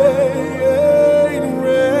 reign,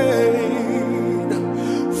 reign.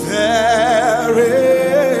 There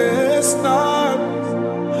is none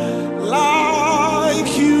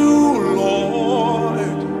like you, Lord.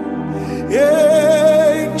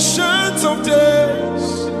 Ancient of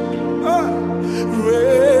days,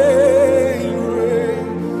 reign, reign.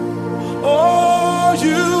 Oh,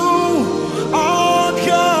 you are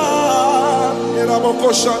God.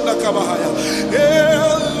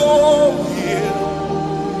 Elohim,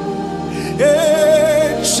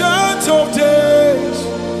 ancient of days,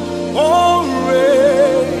 oh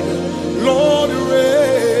reign, Lord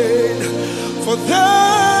reign, for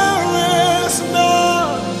there is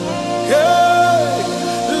none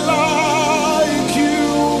like you,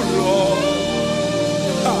 Lord.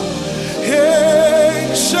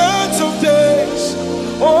 Ancient of days,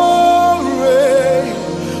 oh reign,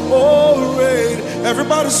 oh reign.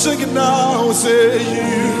 Everybody sing it now, say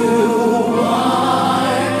you are God.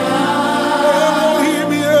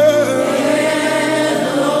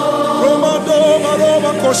 Elohim,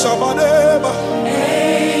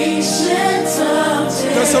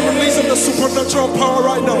 there's a release of the supernatural power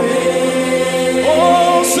right now.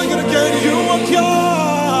 Oh, sing it again. You are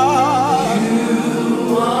God.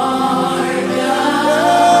 You are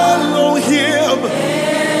God. Elohim,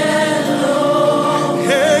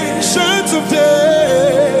 ancient of days.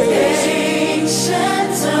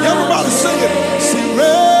 Everybody sing it. Sing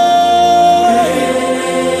rain.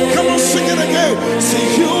 Come on, sing it again.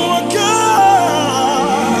 Sing you are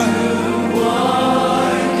God.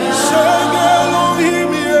 Sing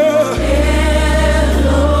Elohim,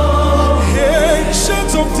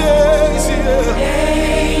 ancient of days, sing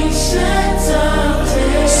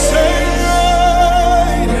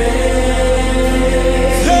rain.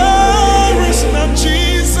 There is none,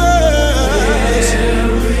 Jesus.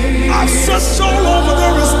 I've searched all over,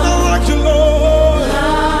 there is none like you, Lord.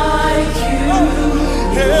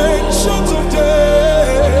 Ancient of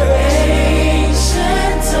days.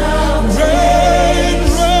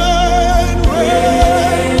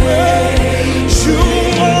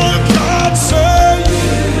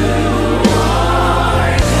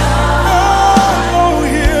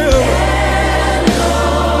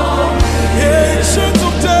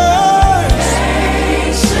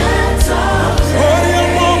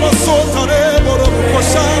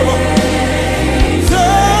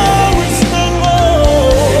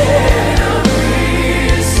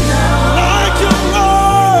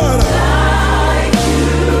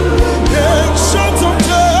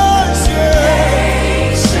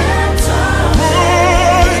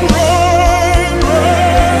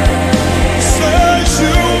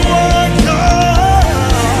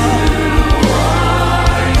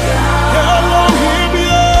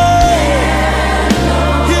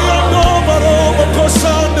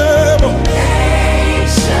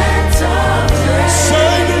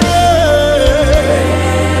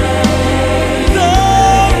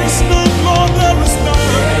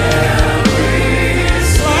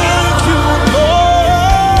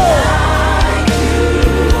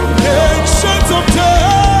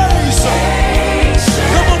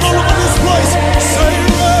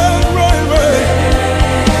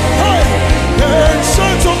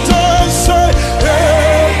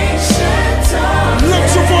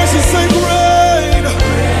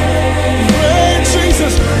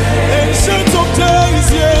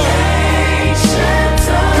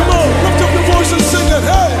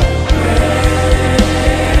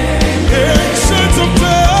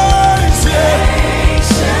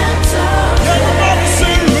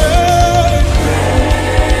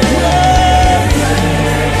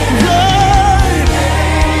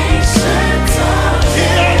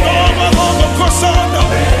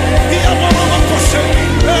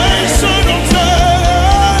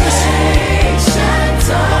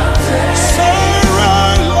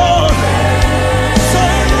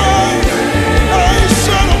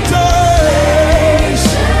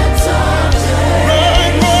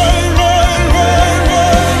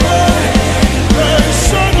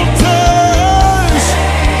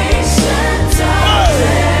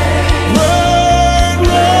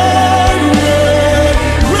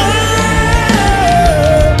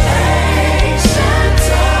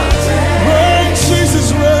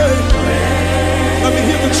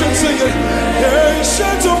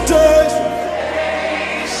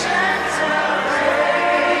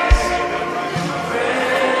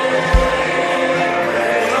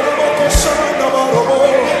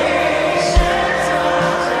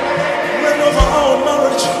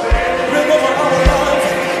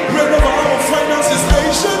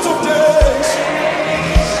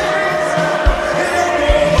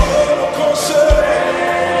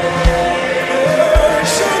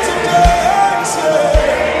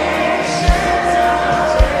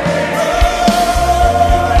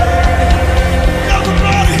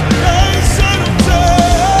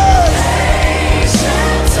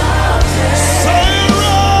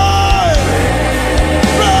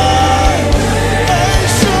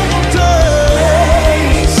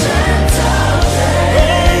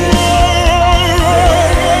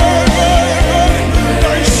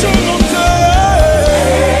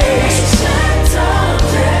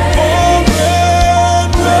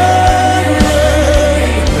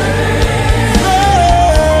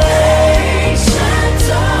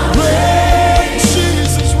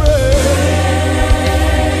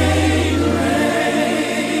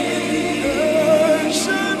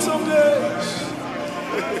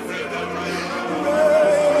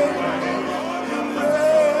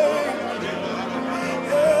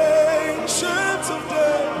 Ancient of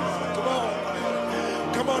days. Come on.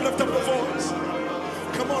 Come on, lift up your voice.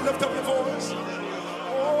 Come on, lift up your voice.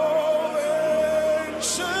 Oh,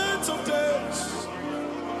 ancient of days.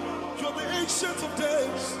 You're the ancient of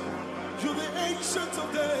days. You're the ancient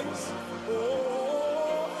of days.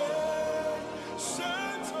 Oh,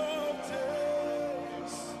 ancient of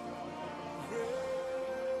days.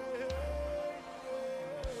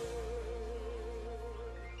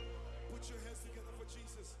 Put your hands together for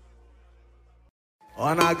Jesus.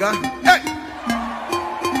 Onaga. Hey!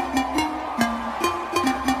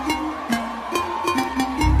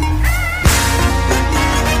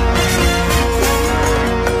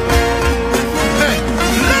 Hey,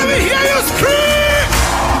 let me hear you scream!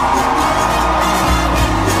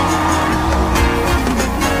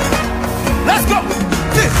 Let's go!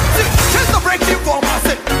 Change the breaking for my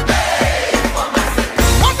sake.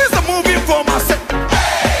 What is the moving for my sake?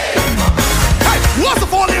 Hey, what's the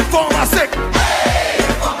falling for my sake?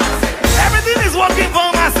 Everything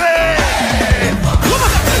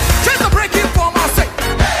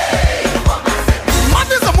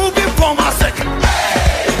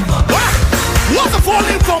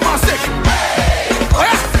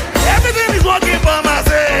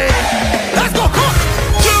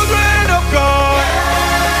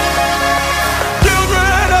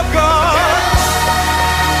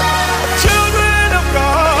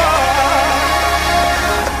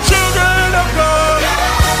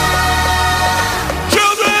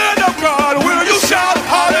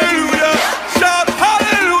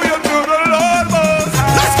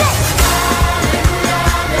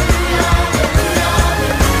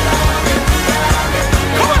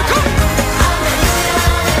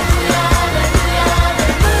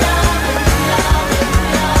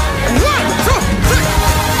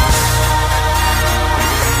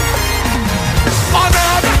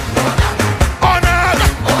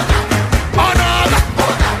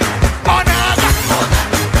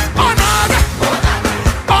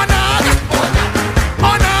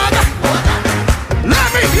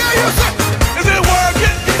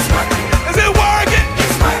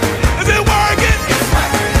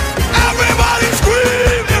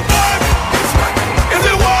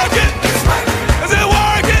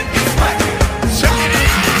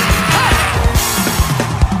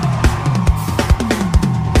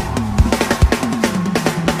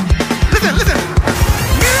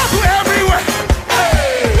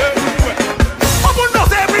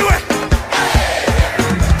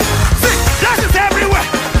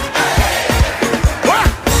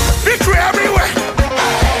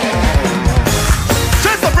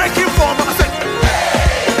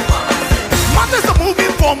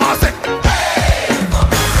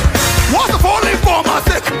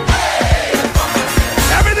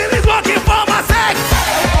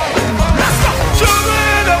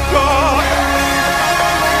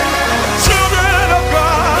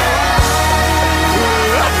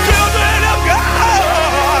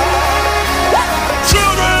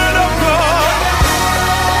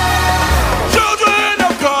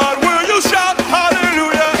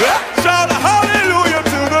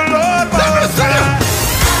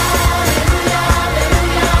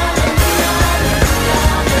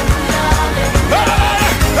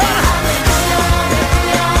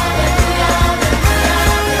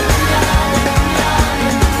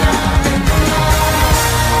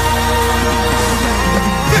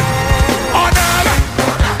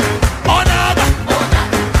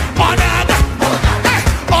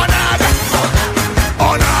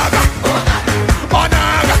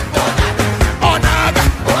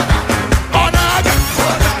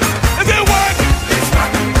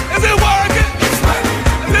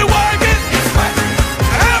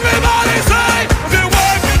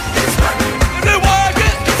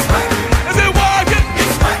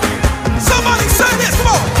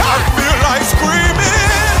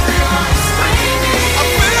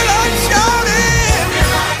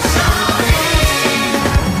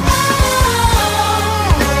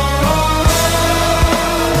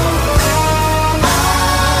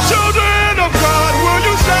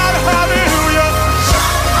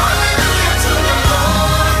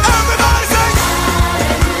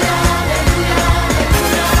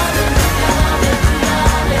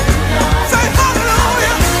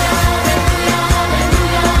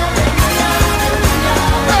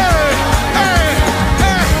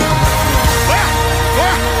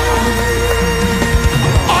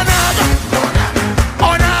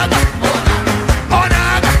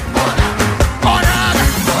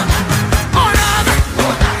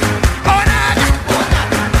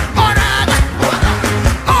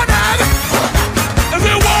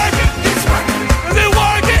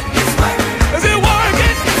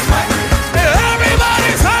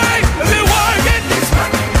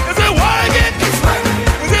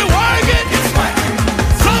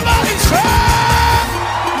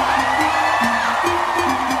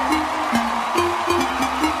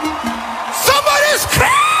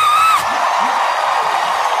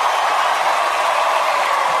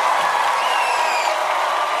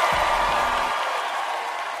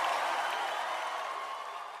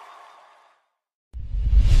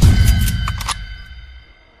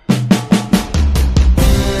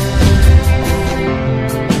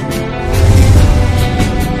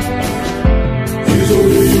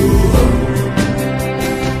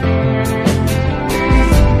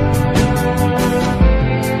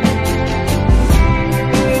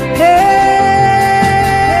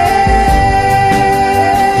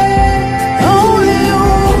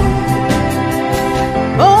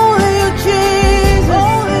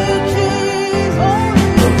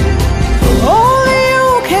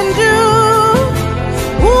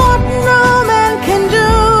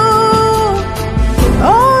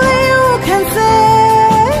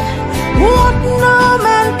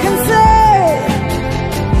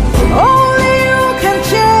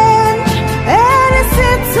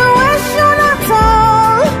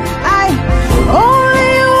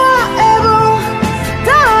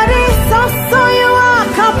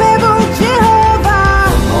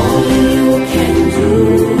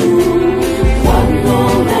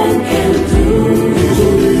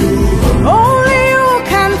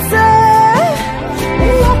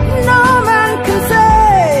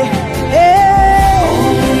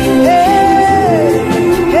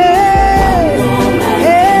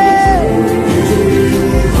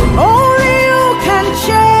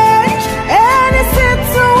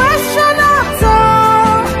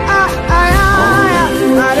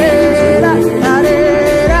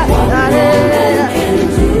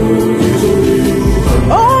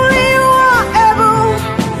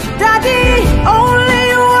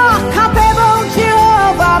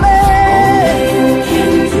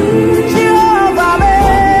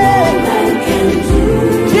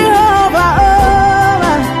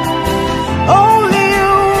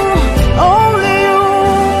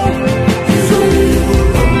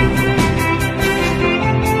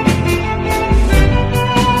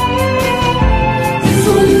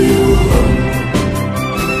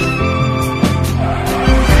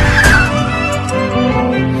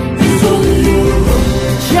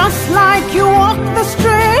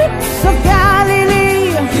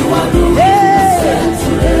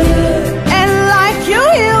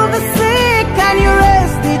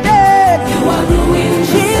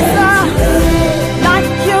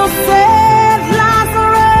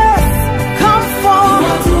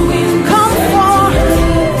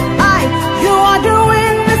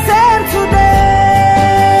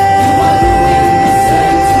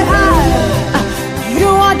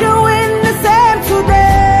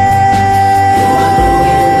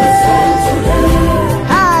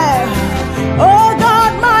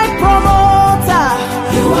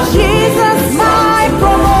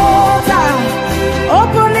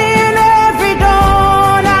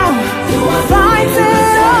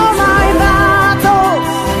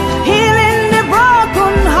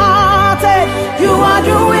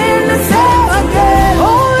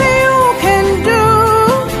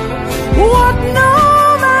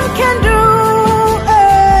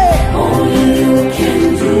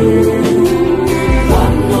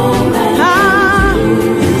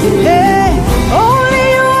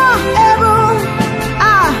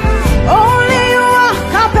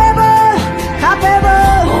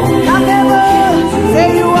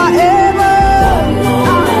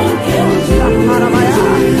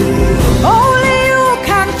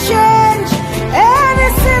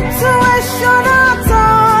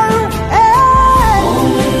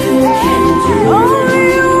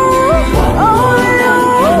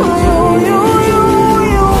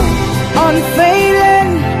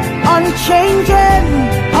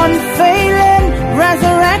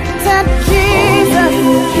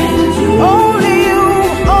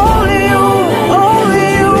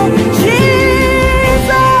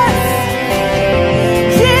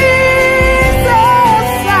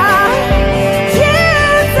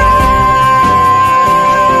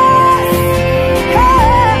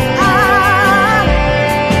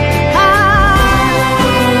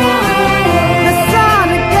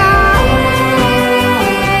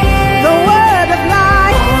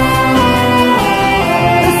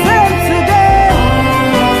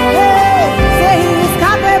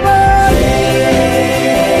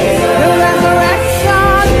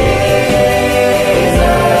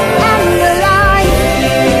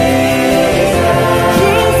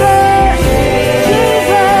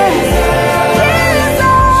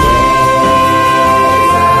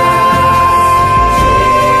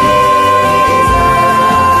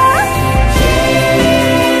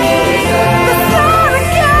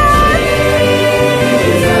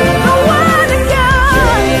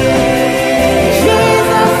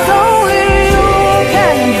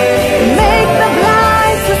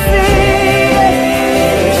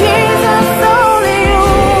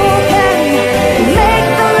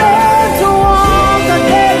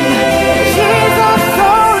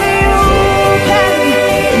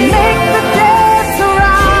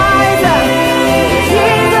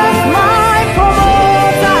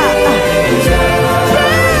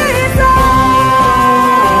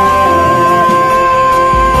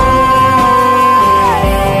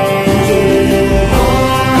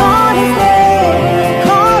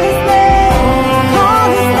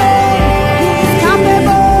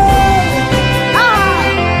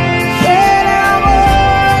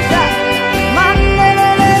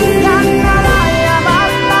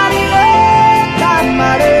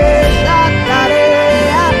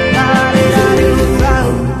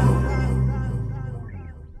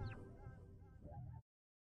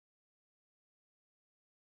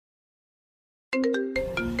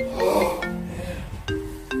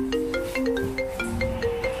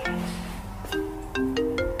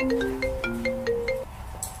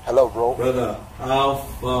Hello, bro. Brother, how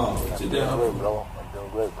far? Today, I'm doing great, bro. I'm doing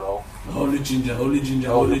great, bro. holy ginger, Oh, holy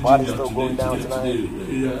your body's ginger. still going down tonight?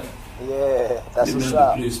 Yeah. Yeah, that's what's Remember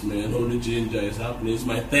up. the place, man. Holy ginger is happening. It's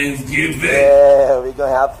my Thanksgiving. Yeah, we're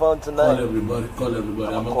gonna have fun Call tonight. everybody. Call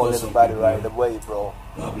everybody. I'm gonna calling call everybody some right people. away, bro.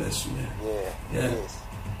 God bless you, man. Yeah, Yeah. yes.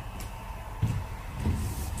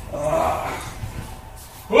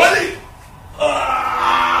 Holy!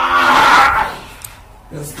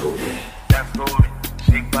 Let's go, man. That's for me,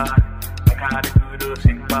 shake body. I got it good, oh,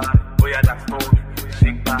 shake body. Oh yeah, that's for me,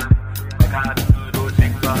 shake body. I got it good, oh,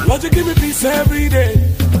 shake body. Lord, you give me peace every day.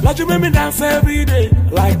 Lord, you make me dance every day,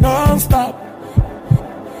 like non-stop.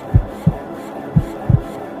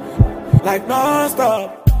 Like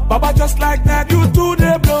non-stop. Baba, just like that, you do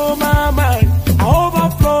they blow my mind. I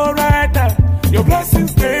overflow right now. Your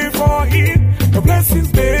blessings stay for him. Your blessings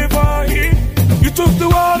stay for him. You took the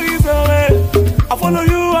worries away. I follow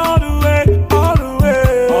you all the way, all the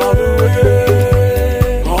way, all the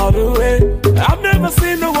way, all the way. I've never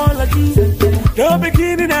seen no one like you. The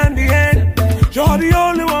beginning and the end. You're the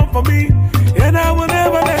only one for me, and I will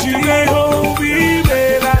never let you go.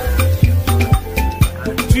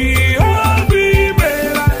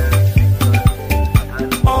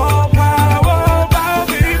 All power bow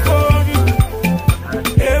before you.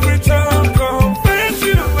 Every tongue confess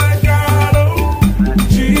you, my God. Oh,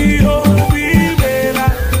 Jehovah,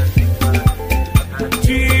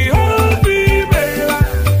 Jehovah.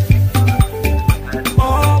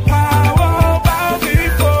 All power bow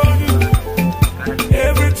before you.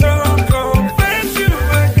 Every tongue confess you,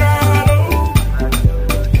 my God.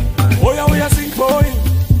 Oh, yeah, we are sing for him.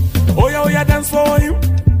 Oh, yeah, dance for him.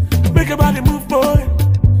 Make your body move for him.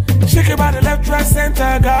 Shake your body left, right,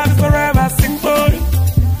 center. God is forever, sing for you.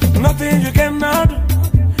 Nothing you cannot do.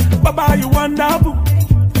 Baba, you wonderful.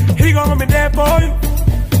 He gonna be there for you.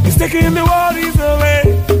 He's taking the worries away.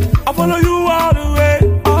 I follow you all the way,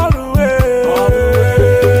 all the way, all the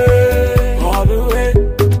way, all the way.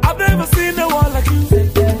 I've never seen no one like you.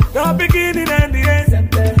 The beginning and the end.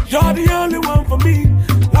 You're the only one for me.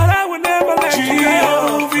 Lord, I will never let you go.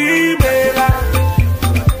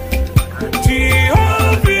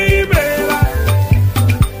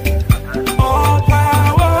 All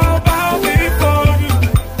power bow before you.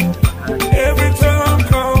 Every tongue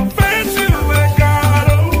confess you, my God.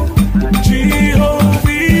 Oh,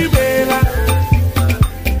 Jehovah,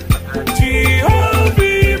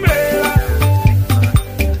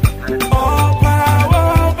 all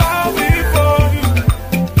power bow before you.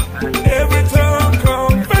 Every tongue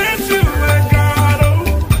confess you, my God.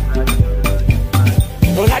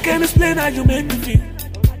 Oh, I can't explain how you make me feel.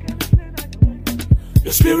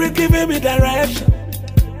 Your spirit giving me direction.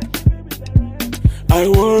 I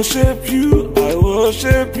worship you,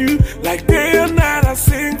 like day and night. I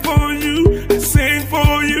sing for you, I sing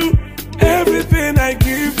for you. Everything I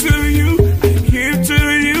give to you, I give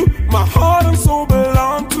to you. My heart and soul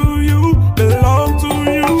belong to you, belong to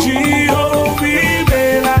you.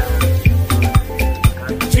 Jehovah,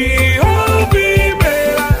 Jehovah,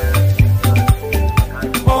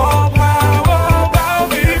 all power bow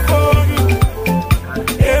before you.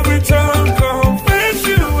 Every tongue confess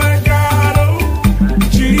you, my God. Oh,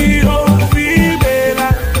 Jehovah,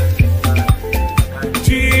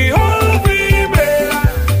 Jehovah,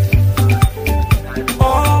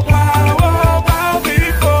 all power bow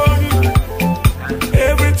before you.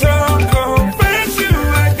 Every tongue confess you,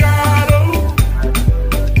 my God. Oh,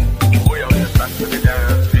 Oh yeah, we start to the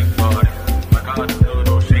dance, shake body. My God, do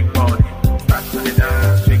do shake body. Start to the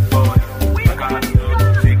dance, shake body. My God, do do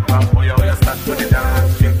shake body. Oh yeah, we start to the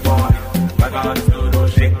dance, shake body. My God, do do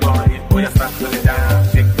shake body. Oh yeah, start to the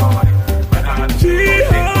dance, shake body. My God, do do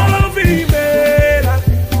shake body.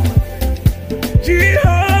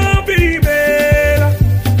 Jehovah,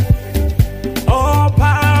 all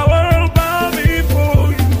power bow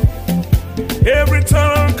before you. Every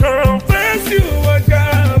tongue confess you, my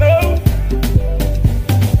God. Oh,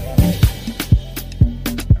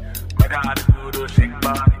 My God, do do shake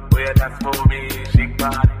body. Oh yeah, that's for me, shake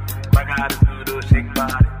body. My God, do do shake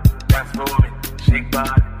body. That's for me, shake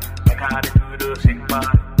body. My God, do do shake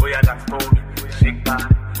body. Oh yeah, that's for me, shake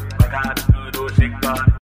body. My God, do do shake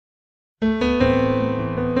body.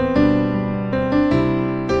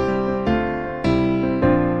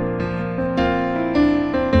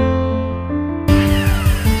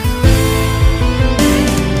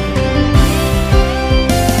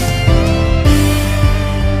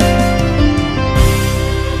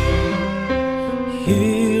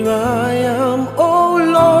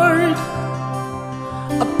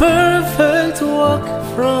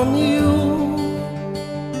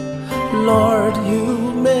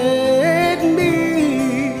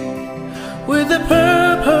 with a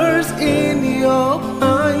purpose in your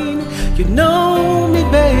mind. You know me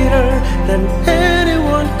better than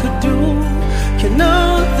anyone could do. You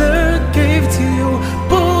know the gift you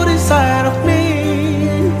put inside of me.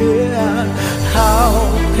 Yeah. How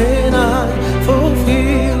can I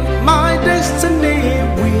fulfill my destiny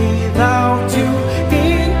without you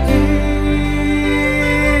in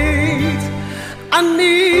it? I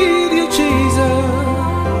need you,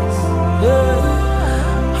 Jesus. Yeah.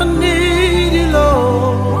 I need you,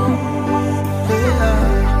 Lord.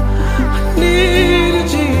 Yeah. I need you,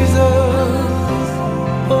 Jesus.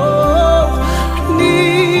 Oh, I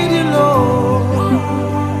need you, Lord.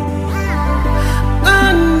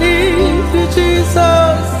 I need you,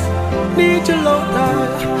 Jesus. Need you, Lord.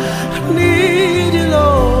 I need you,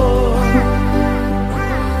 Lord.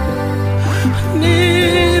 I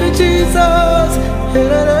need you, Jesus.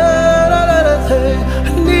 I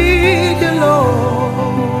need you, Lord.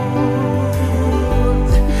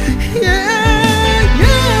 Yeah,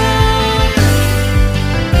 yeah.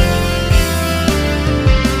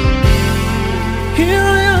 Here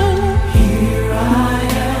I am. Here I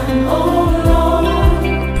am, oh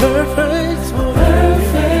Lord, Perfect.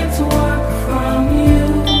 perfect work from you.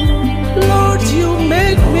 Lord, you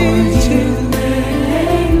make me Jesus.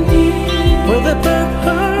 Make me With a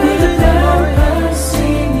purpose with a in mind. purpose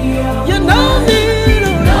in your You know me,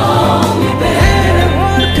 know me better.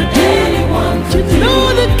 anyone could do. Anyone You could do. know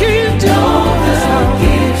the gift you Know put the inside.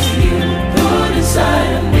 gifts you put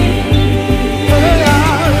inside of me.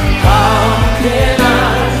 How can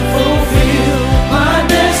I fulfill my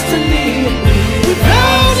destiny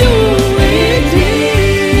Without you,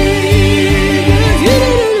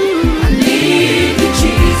 I need you,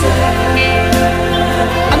 Jesus.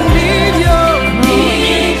 I need you.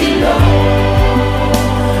 Need you, Lord.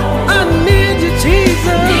 I need you,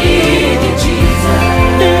 Jesus. Need you, Jesus.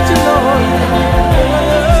 Need you, Lord.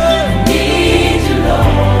 Need you,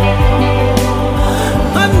 Lord.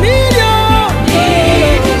 I need you.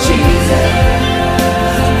 Need you, Jesus.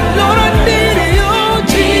 Lord, I need you,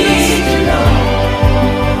 Jesus. Need you, Lord.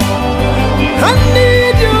 I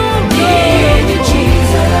need you. Need you,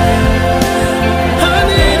 Jesus. I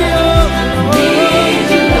need you. Need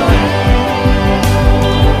you, Lord.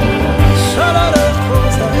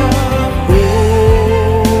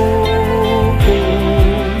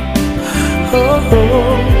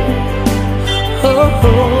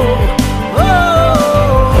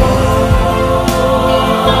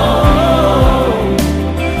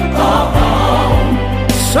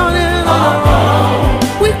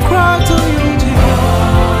 We cry to you, Jesus.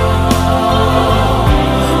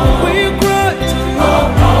 We cry to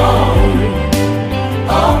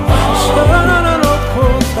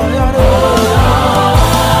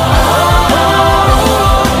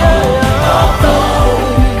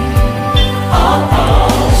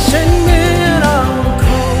Send me and I will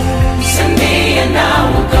come. Send me and I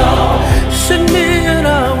will go. Send me and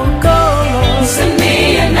I will go, Lord. Send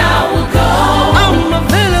me and I will go. I'm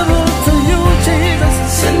available to you,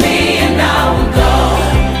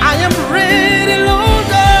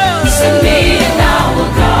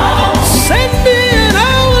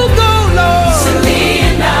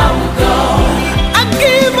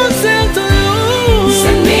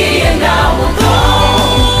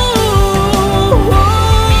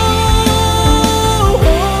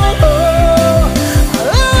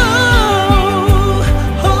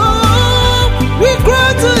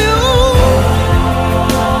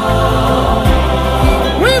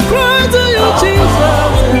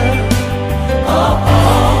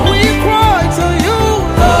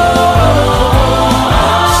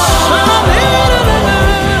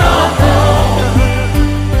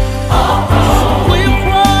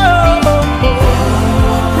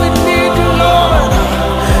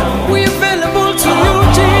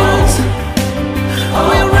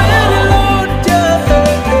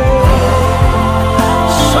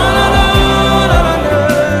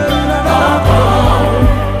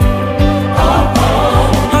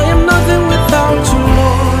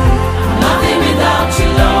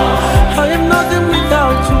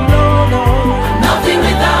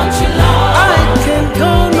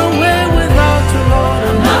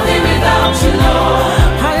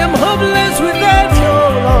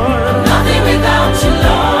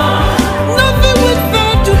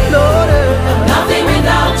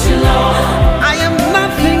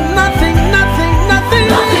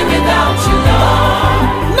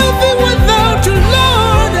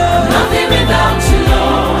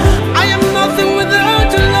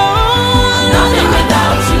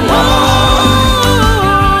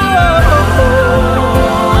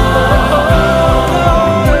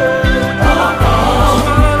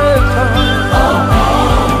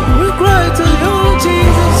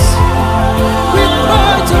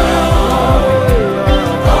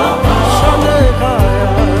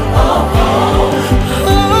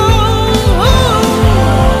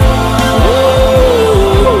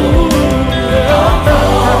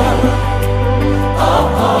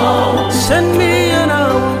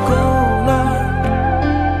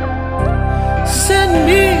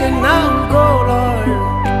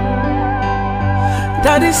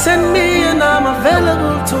 Daddy, send me and I'm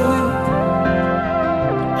available to you.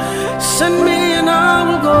 Send me and I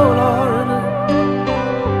will go, Lord.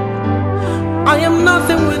 I am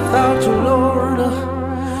nothing without you, Lord.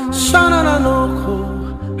 Shananoko,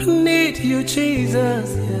 I need you, Jesus.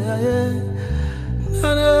 Yeah, yeah.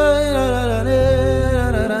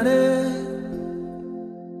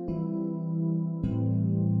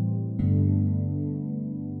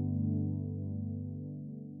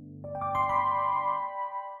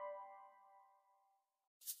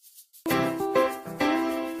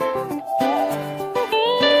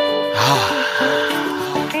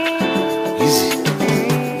 Easy.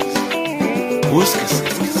 Whiskas.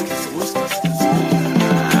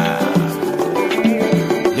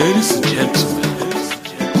 Ladies and gentlemen,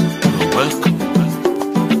 you're welcome.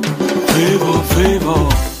 Favor, favor,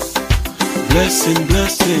 blessing,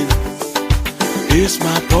 blessing. It's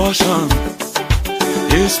my portion.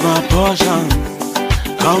 It's my portion.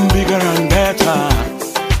 Come bigger and better,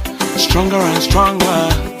 stronger and stronger.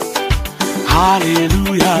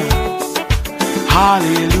 Hallelujah.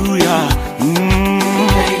 Hallelujah.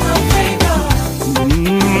 Favor, favor,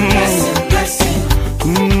 blessing, blessing.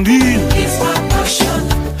 It's my portion.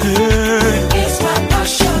 Hey, It's my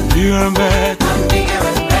portion. bigger and better, I'm bigger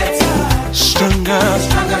and better, stronger.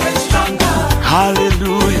 stronger and stronger.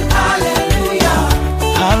 Hallelujah. Hallelujah.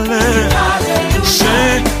 Hallelujah. Hallelujah.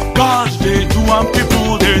 Say, God, they do want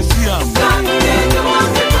people, they see them. God, they do want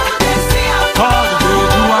people, they see us. God, they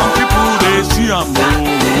do want people, they see them. God,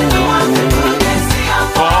 they do want people, they see us.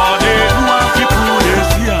 God, they do want people, they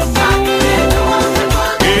see them. God, they do want people,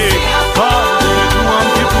 they Hey, see us. God, they do want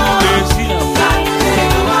people, they see them. God,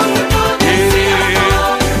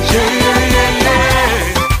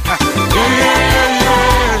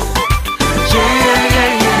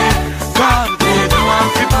 they do want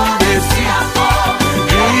people, they see us.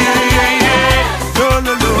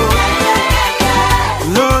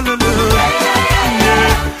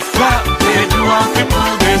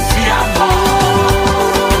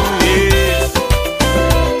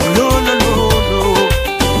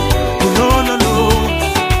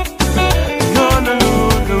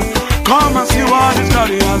 Come and see what His God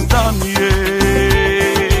has done,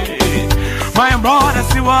 yeah. My brother,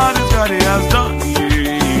 see what His God has done,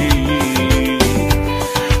 yeah.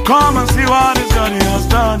 Come and see what His God has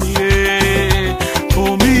done, yeah.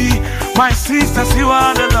 For me, my sister, see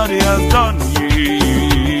what the Lord has done, yeah.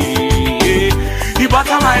 He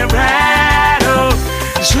butter my bread, oh,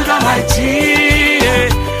 He sugar my tea, yeah.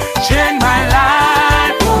 Change my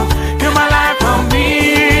life, oh, give my life from me,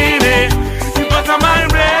 yeah. He butter my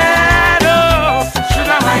bread, oh,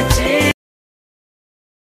 sugar my tea.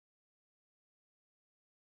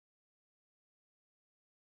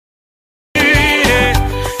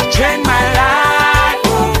 Change my life,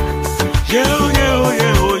 oh, yeah, yeah,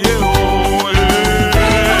 yeah, yeah,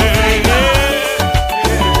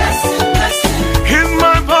 Blessing, blessing. He's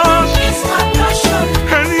my boss, It's my portion.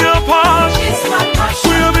 and your boss. It's my We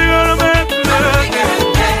portion. are bigger than that.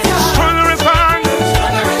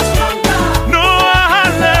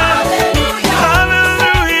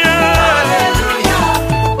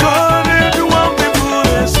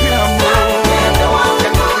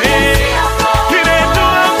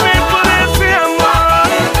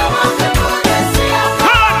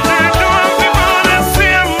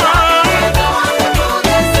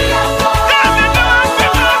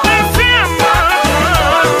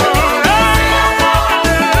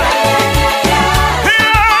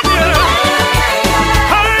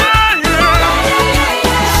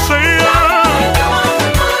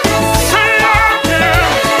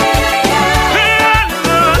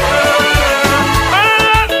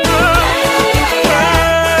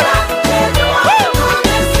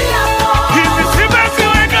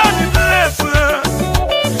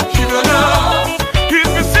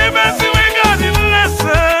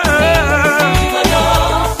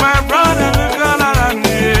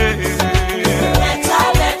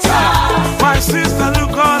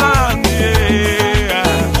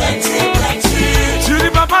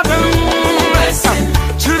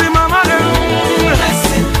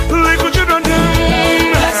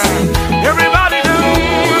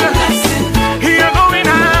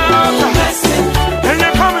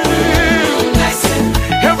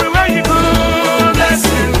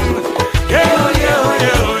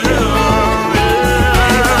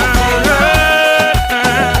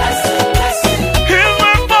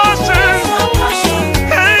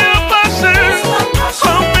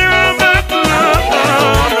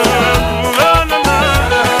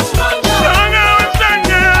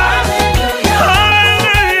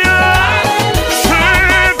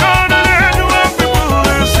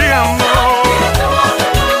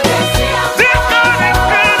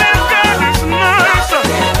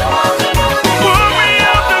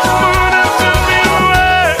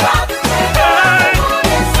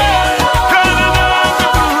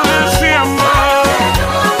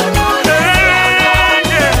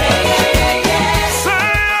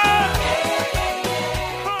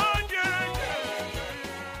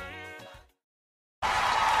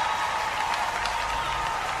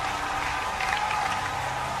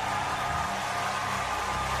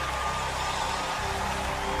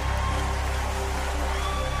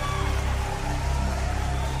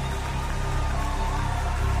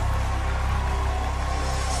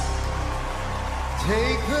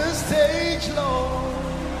 stage, Lord,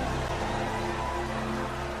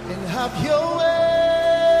 and have your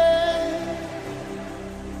way.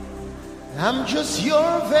 I'm just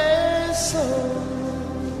your vessel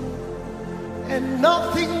and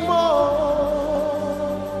nothing more.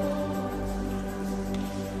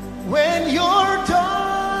 When you're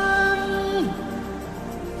done,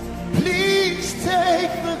 please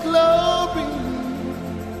take the glory.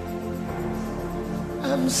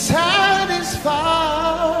 I'm satisfied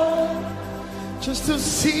just to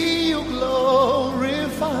see you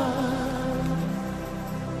glorified.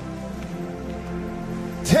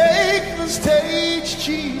 Take the stage,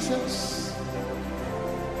 Jesus,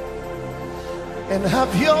 and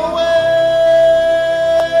have your way.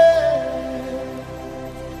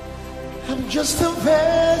 I'm just a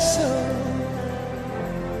vessel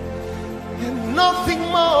and nothing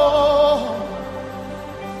more.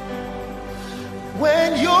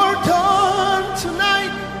 When you're done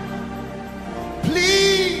tonight,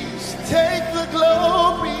 please take the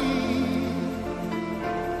glory.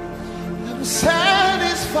 I'm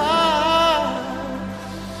satisfied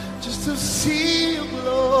just to see you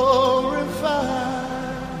glorified.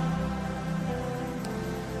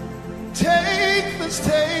 Take the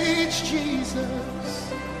stage,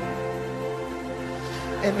 Jesus,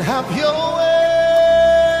 and have your way.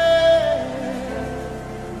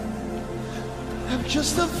 I'm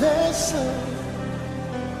just a vessel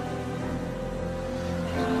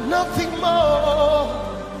and nothing more.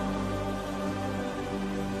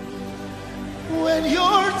 When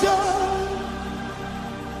you're done,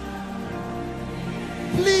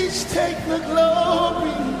 please take the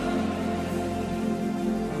glory.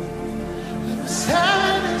 I'm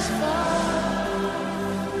satisfied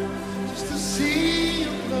just to see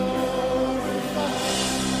you glorified.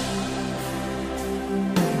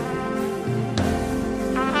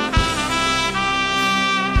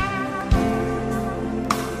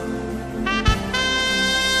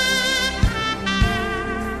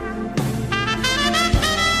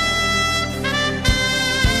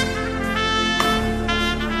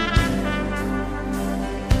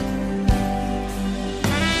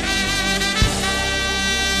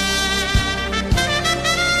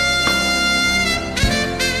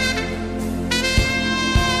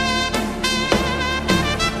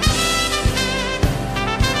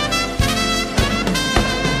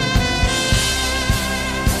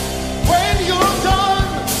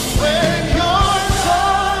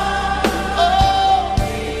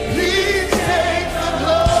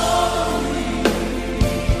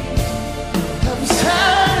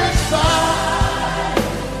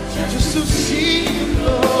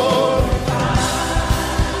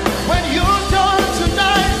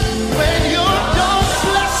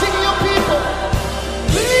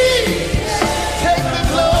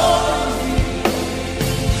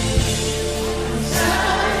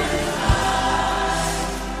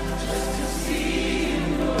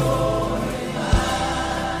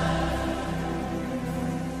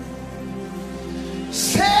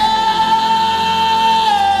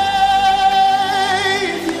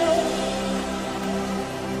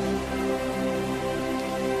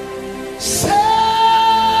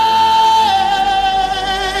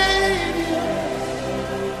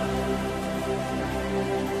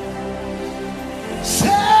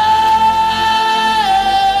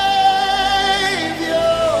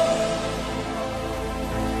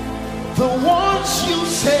 The ones you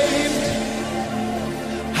saved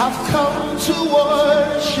have come to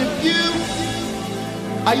worship you.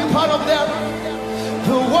 Are you part of them?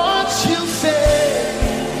 The ones you saved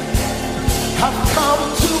have come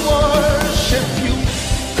to worship you.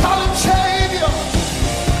 Call him Savior.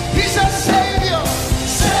 He's a Savior.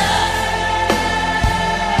 Savior.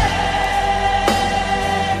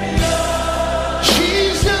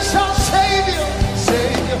 Jesus our Savior.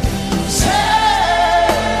 Savior. Savior.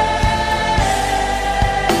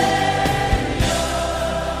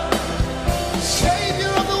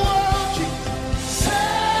 Savior of the world, Jesus.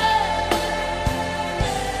 Savior.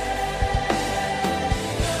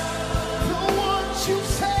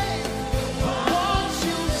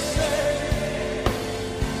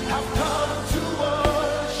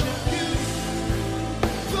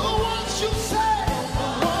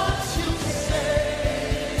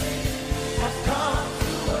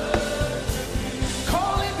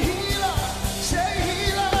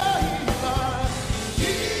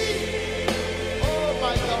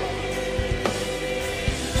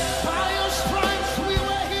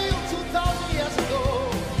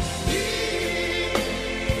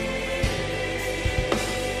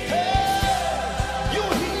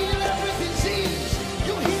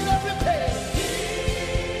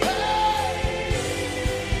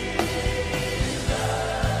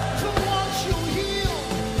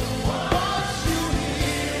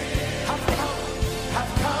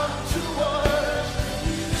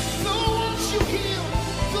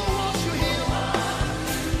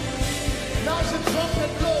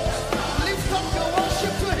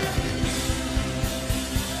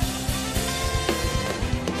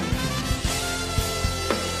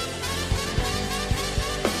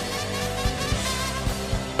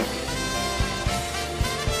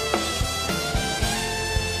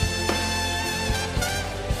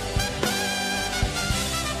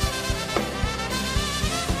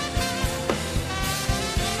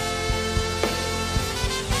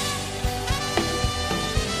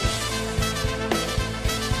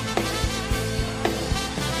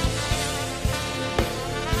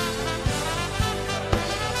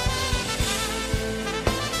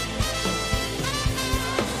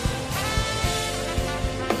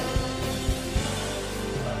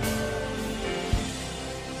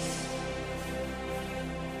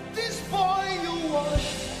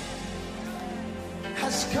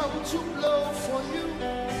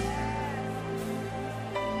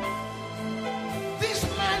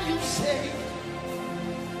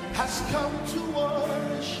 has come to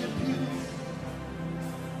worship you.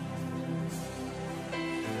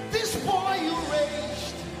 This boy you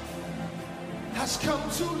raised has come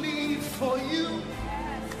to live for you.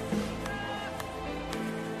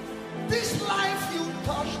 This life you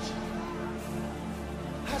touched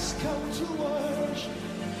has come to worship.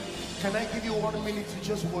 Can I give you 1 minute to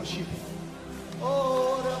just worship him?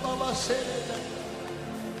 Oh, Rababa said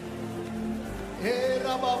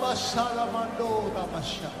Rababa Salamando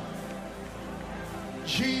Rabasha.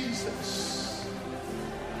 Jesus,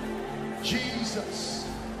 Jesus,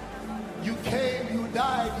 you came, you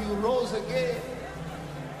died, you rose again.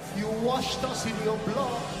 You washed us in your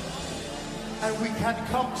blood. And we can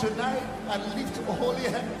come tonight and lift holy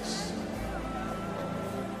hands.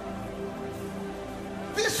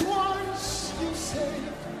 These ones you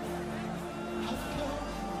saved have come.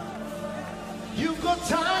 You've got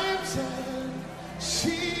times and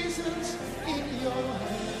seasons in your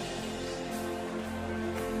hands.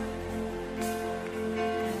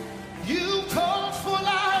 You called for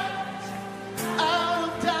light out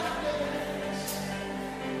of darkness.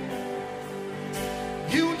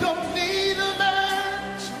 You don't need a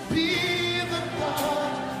man to be the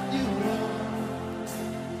God you are,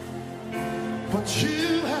 but you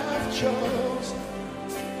have chosen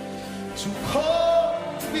to call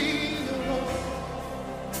me your own.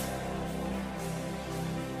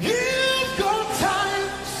 You've got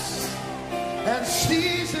times and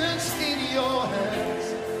seasons in your hands.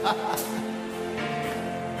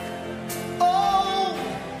 Oh,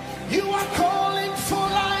 you are calling for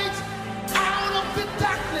light out of the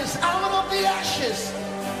darkness, out of the ashes.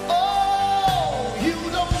 Oh, you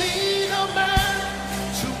don't need a man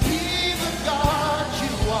to be the God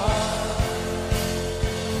you are,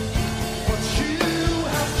 but you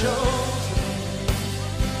have chosen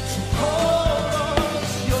to call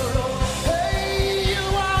us your own. Hey, you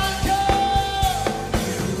are God.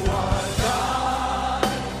 You are God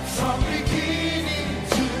from beginning.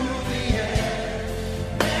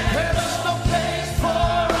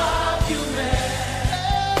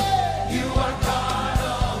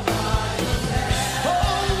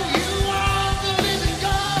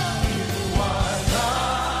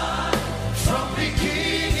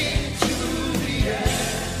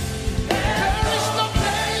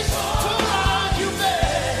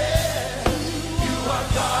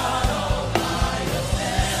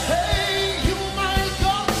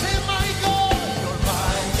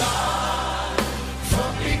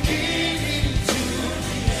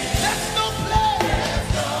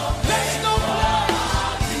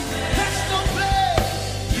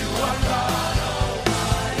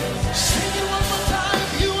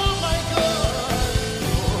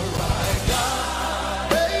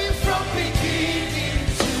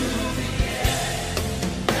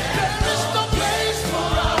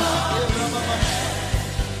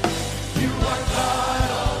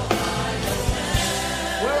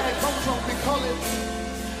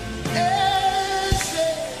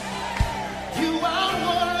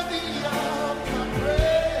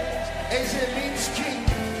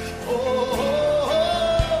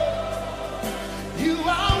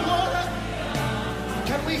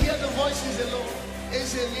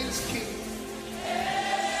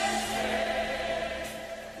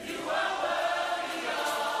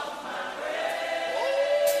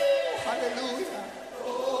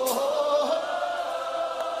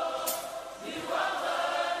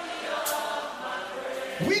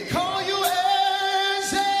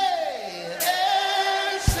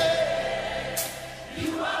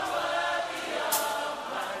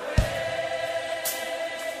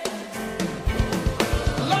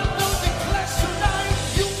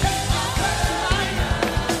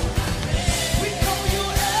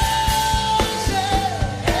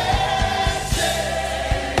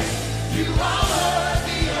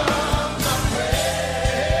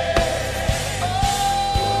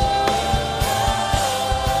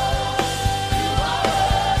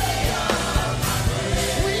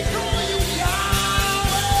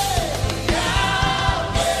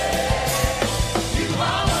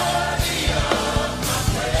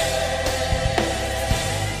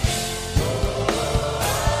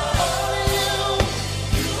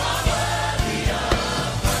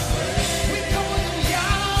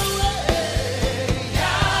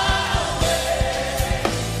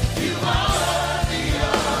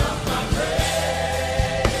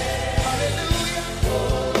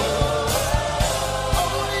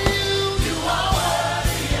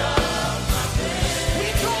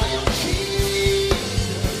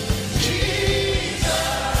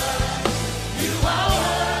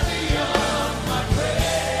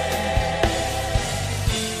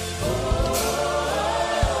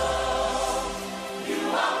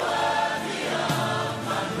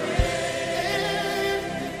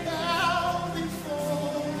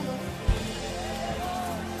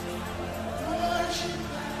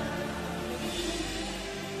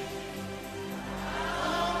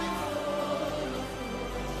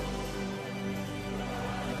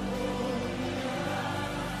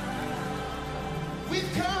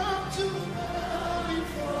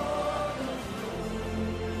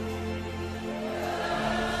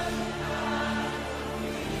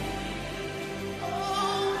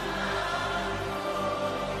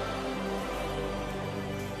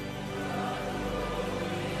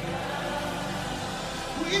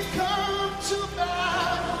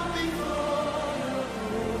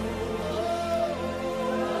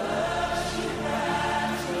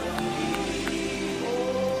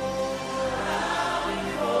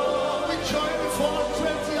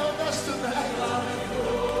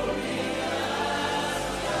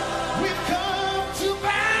 We've come to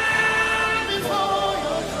bow before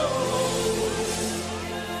your throne.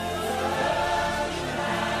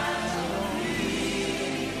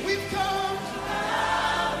 We've come to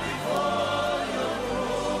bow before your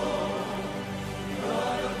throne.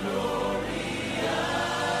 Lord of glorious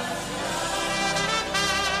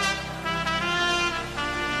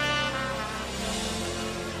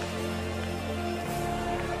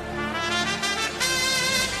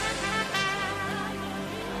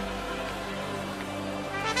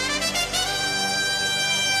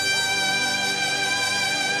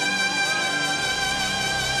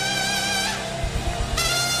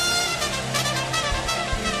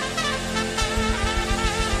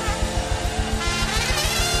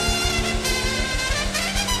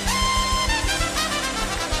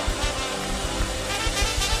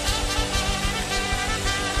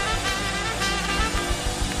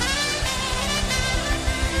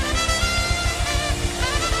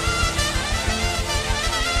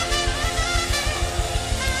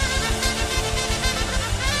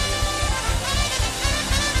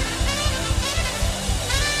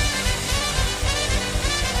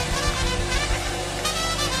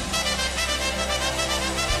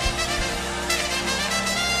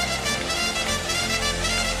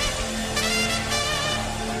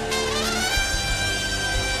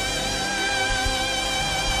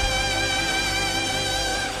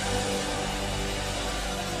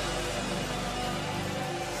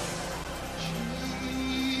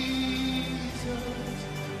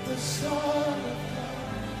the Son of God.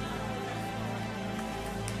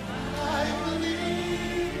 I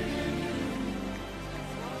believe in you.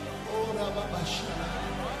 Oh, Rababashana.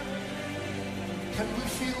 Can we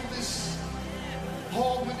feel this?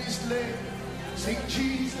 All with his leg. Sing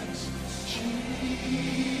Jesus. Jesus,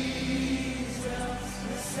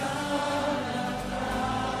 the Son of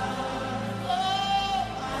God. Oh,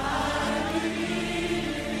 I believe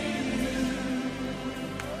in you.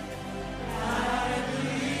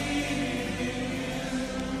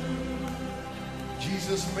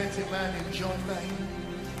 Jesus met a man in John 9,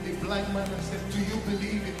 a blind man, and said, do you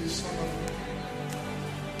believe in the Son of God?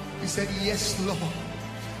 He said, yes, Lord,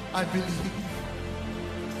 I believe.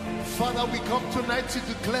 Father, we come tonight to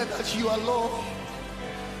declare that you are Lord.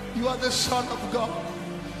 You are the Son of God.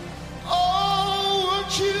 Oh,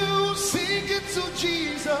 won't you sing it to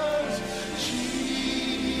Jesus? Jesus,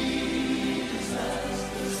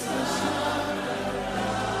 the Son of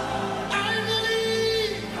God. I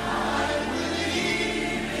believe.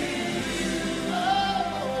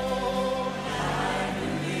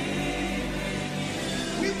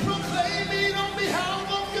 We proclaim it on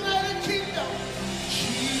behalf of United Kingdom.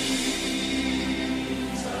 Jesus,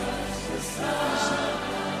 the Son.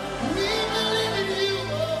 We believe in you.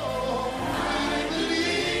 Oh,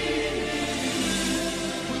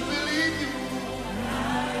 we believe you.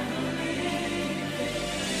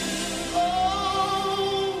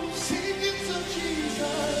 Oh, sing it to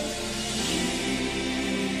Jesus. Jesus,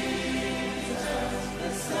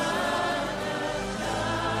 the Son of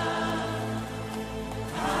God.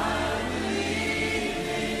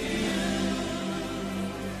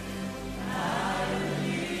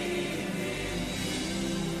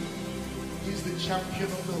 He's the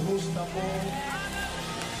champion of the host of all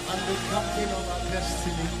and the captain of our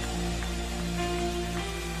destiny.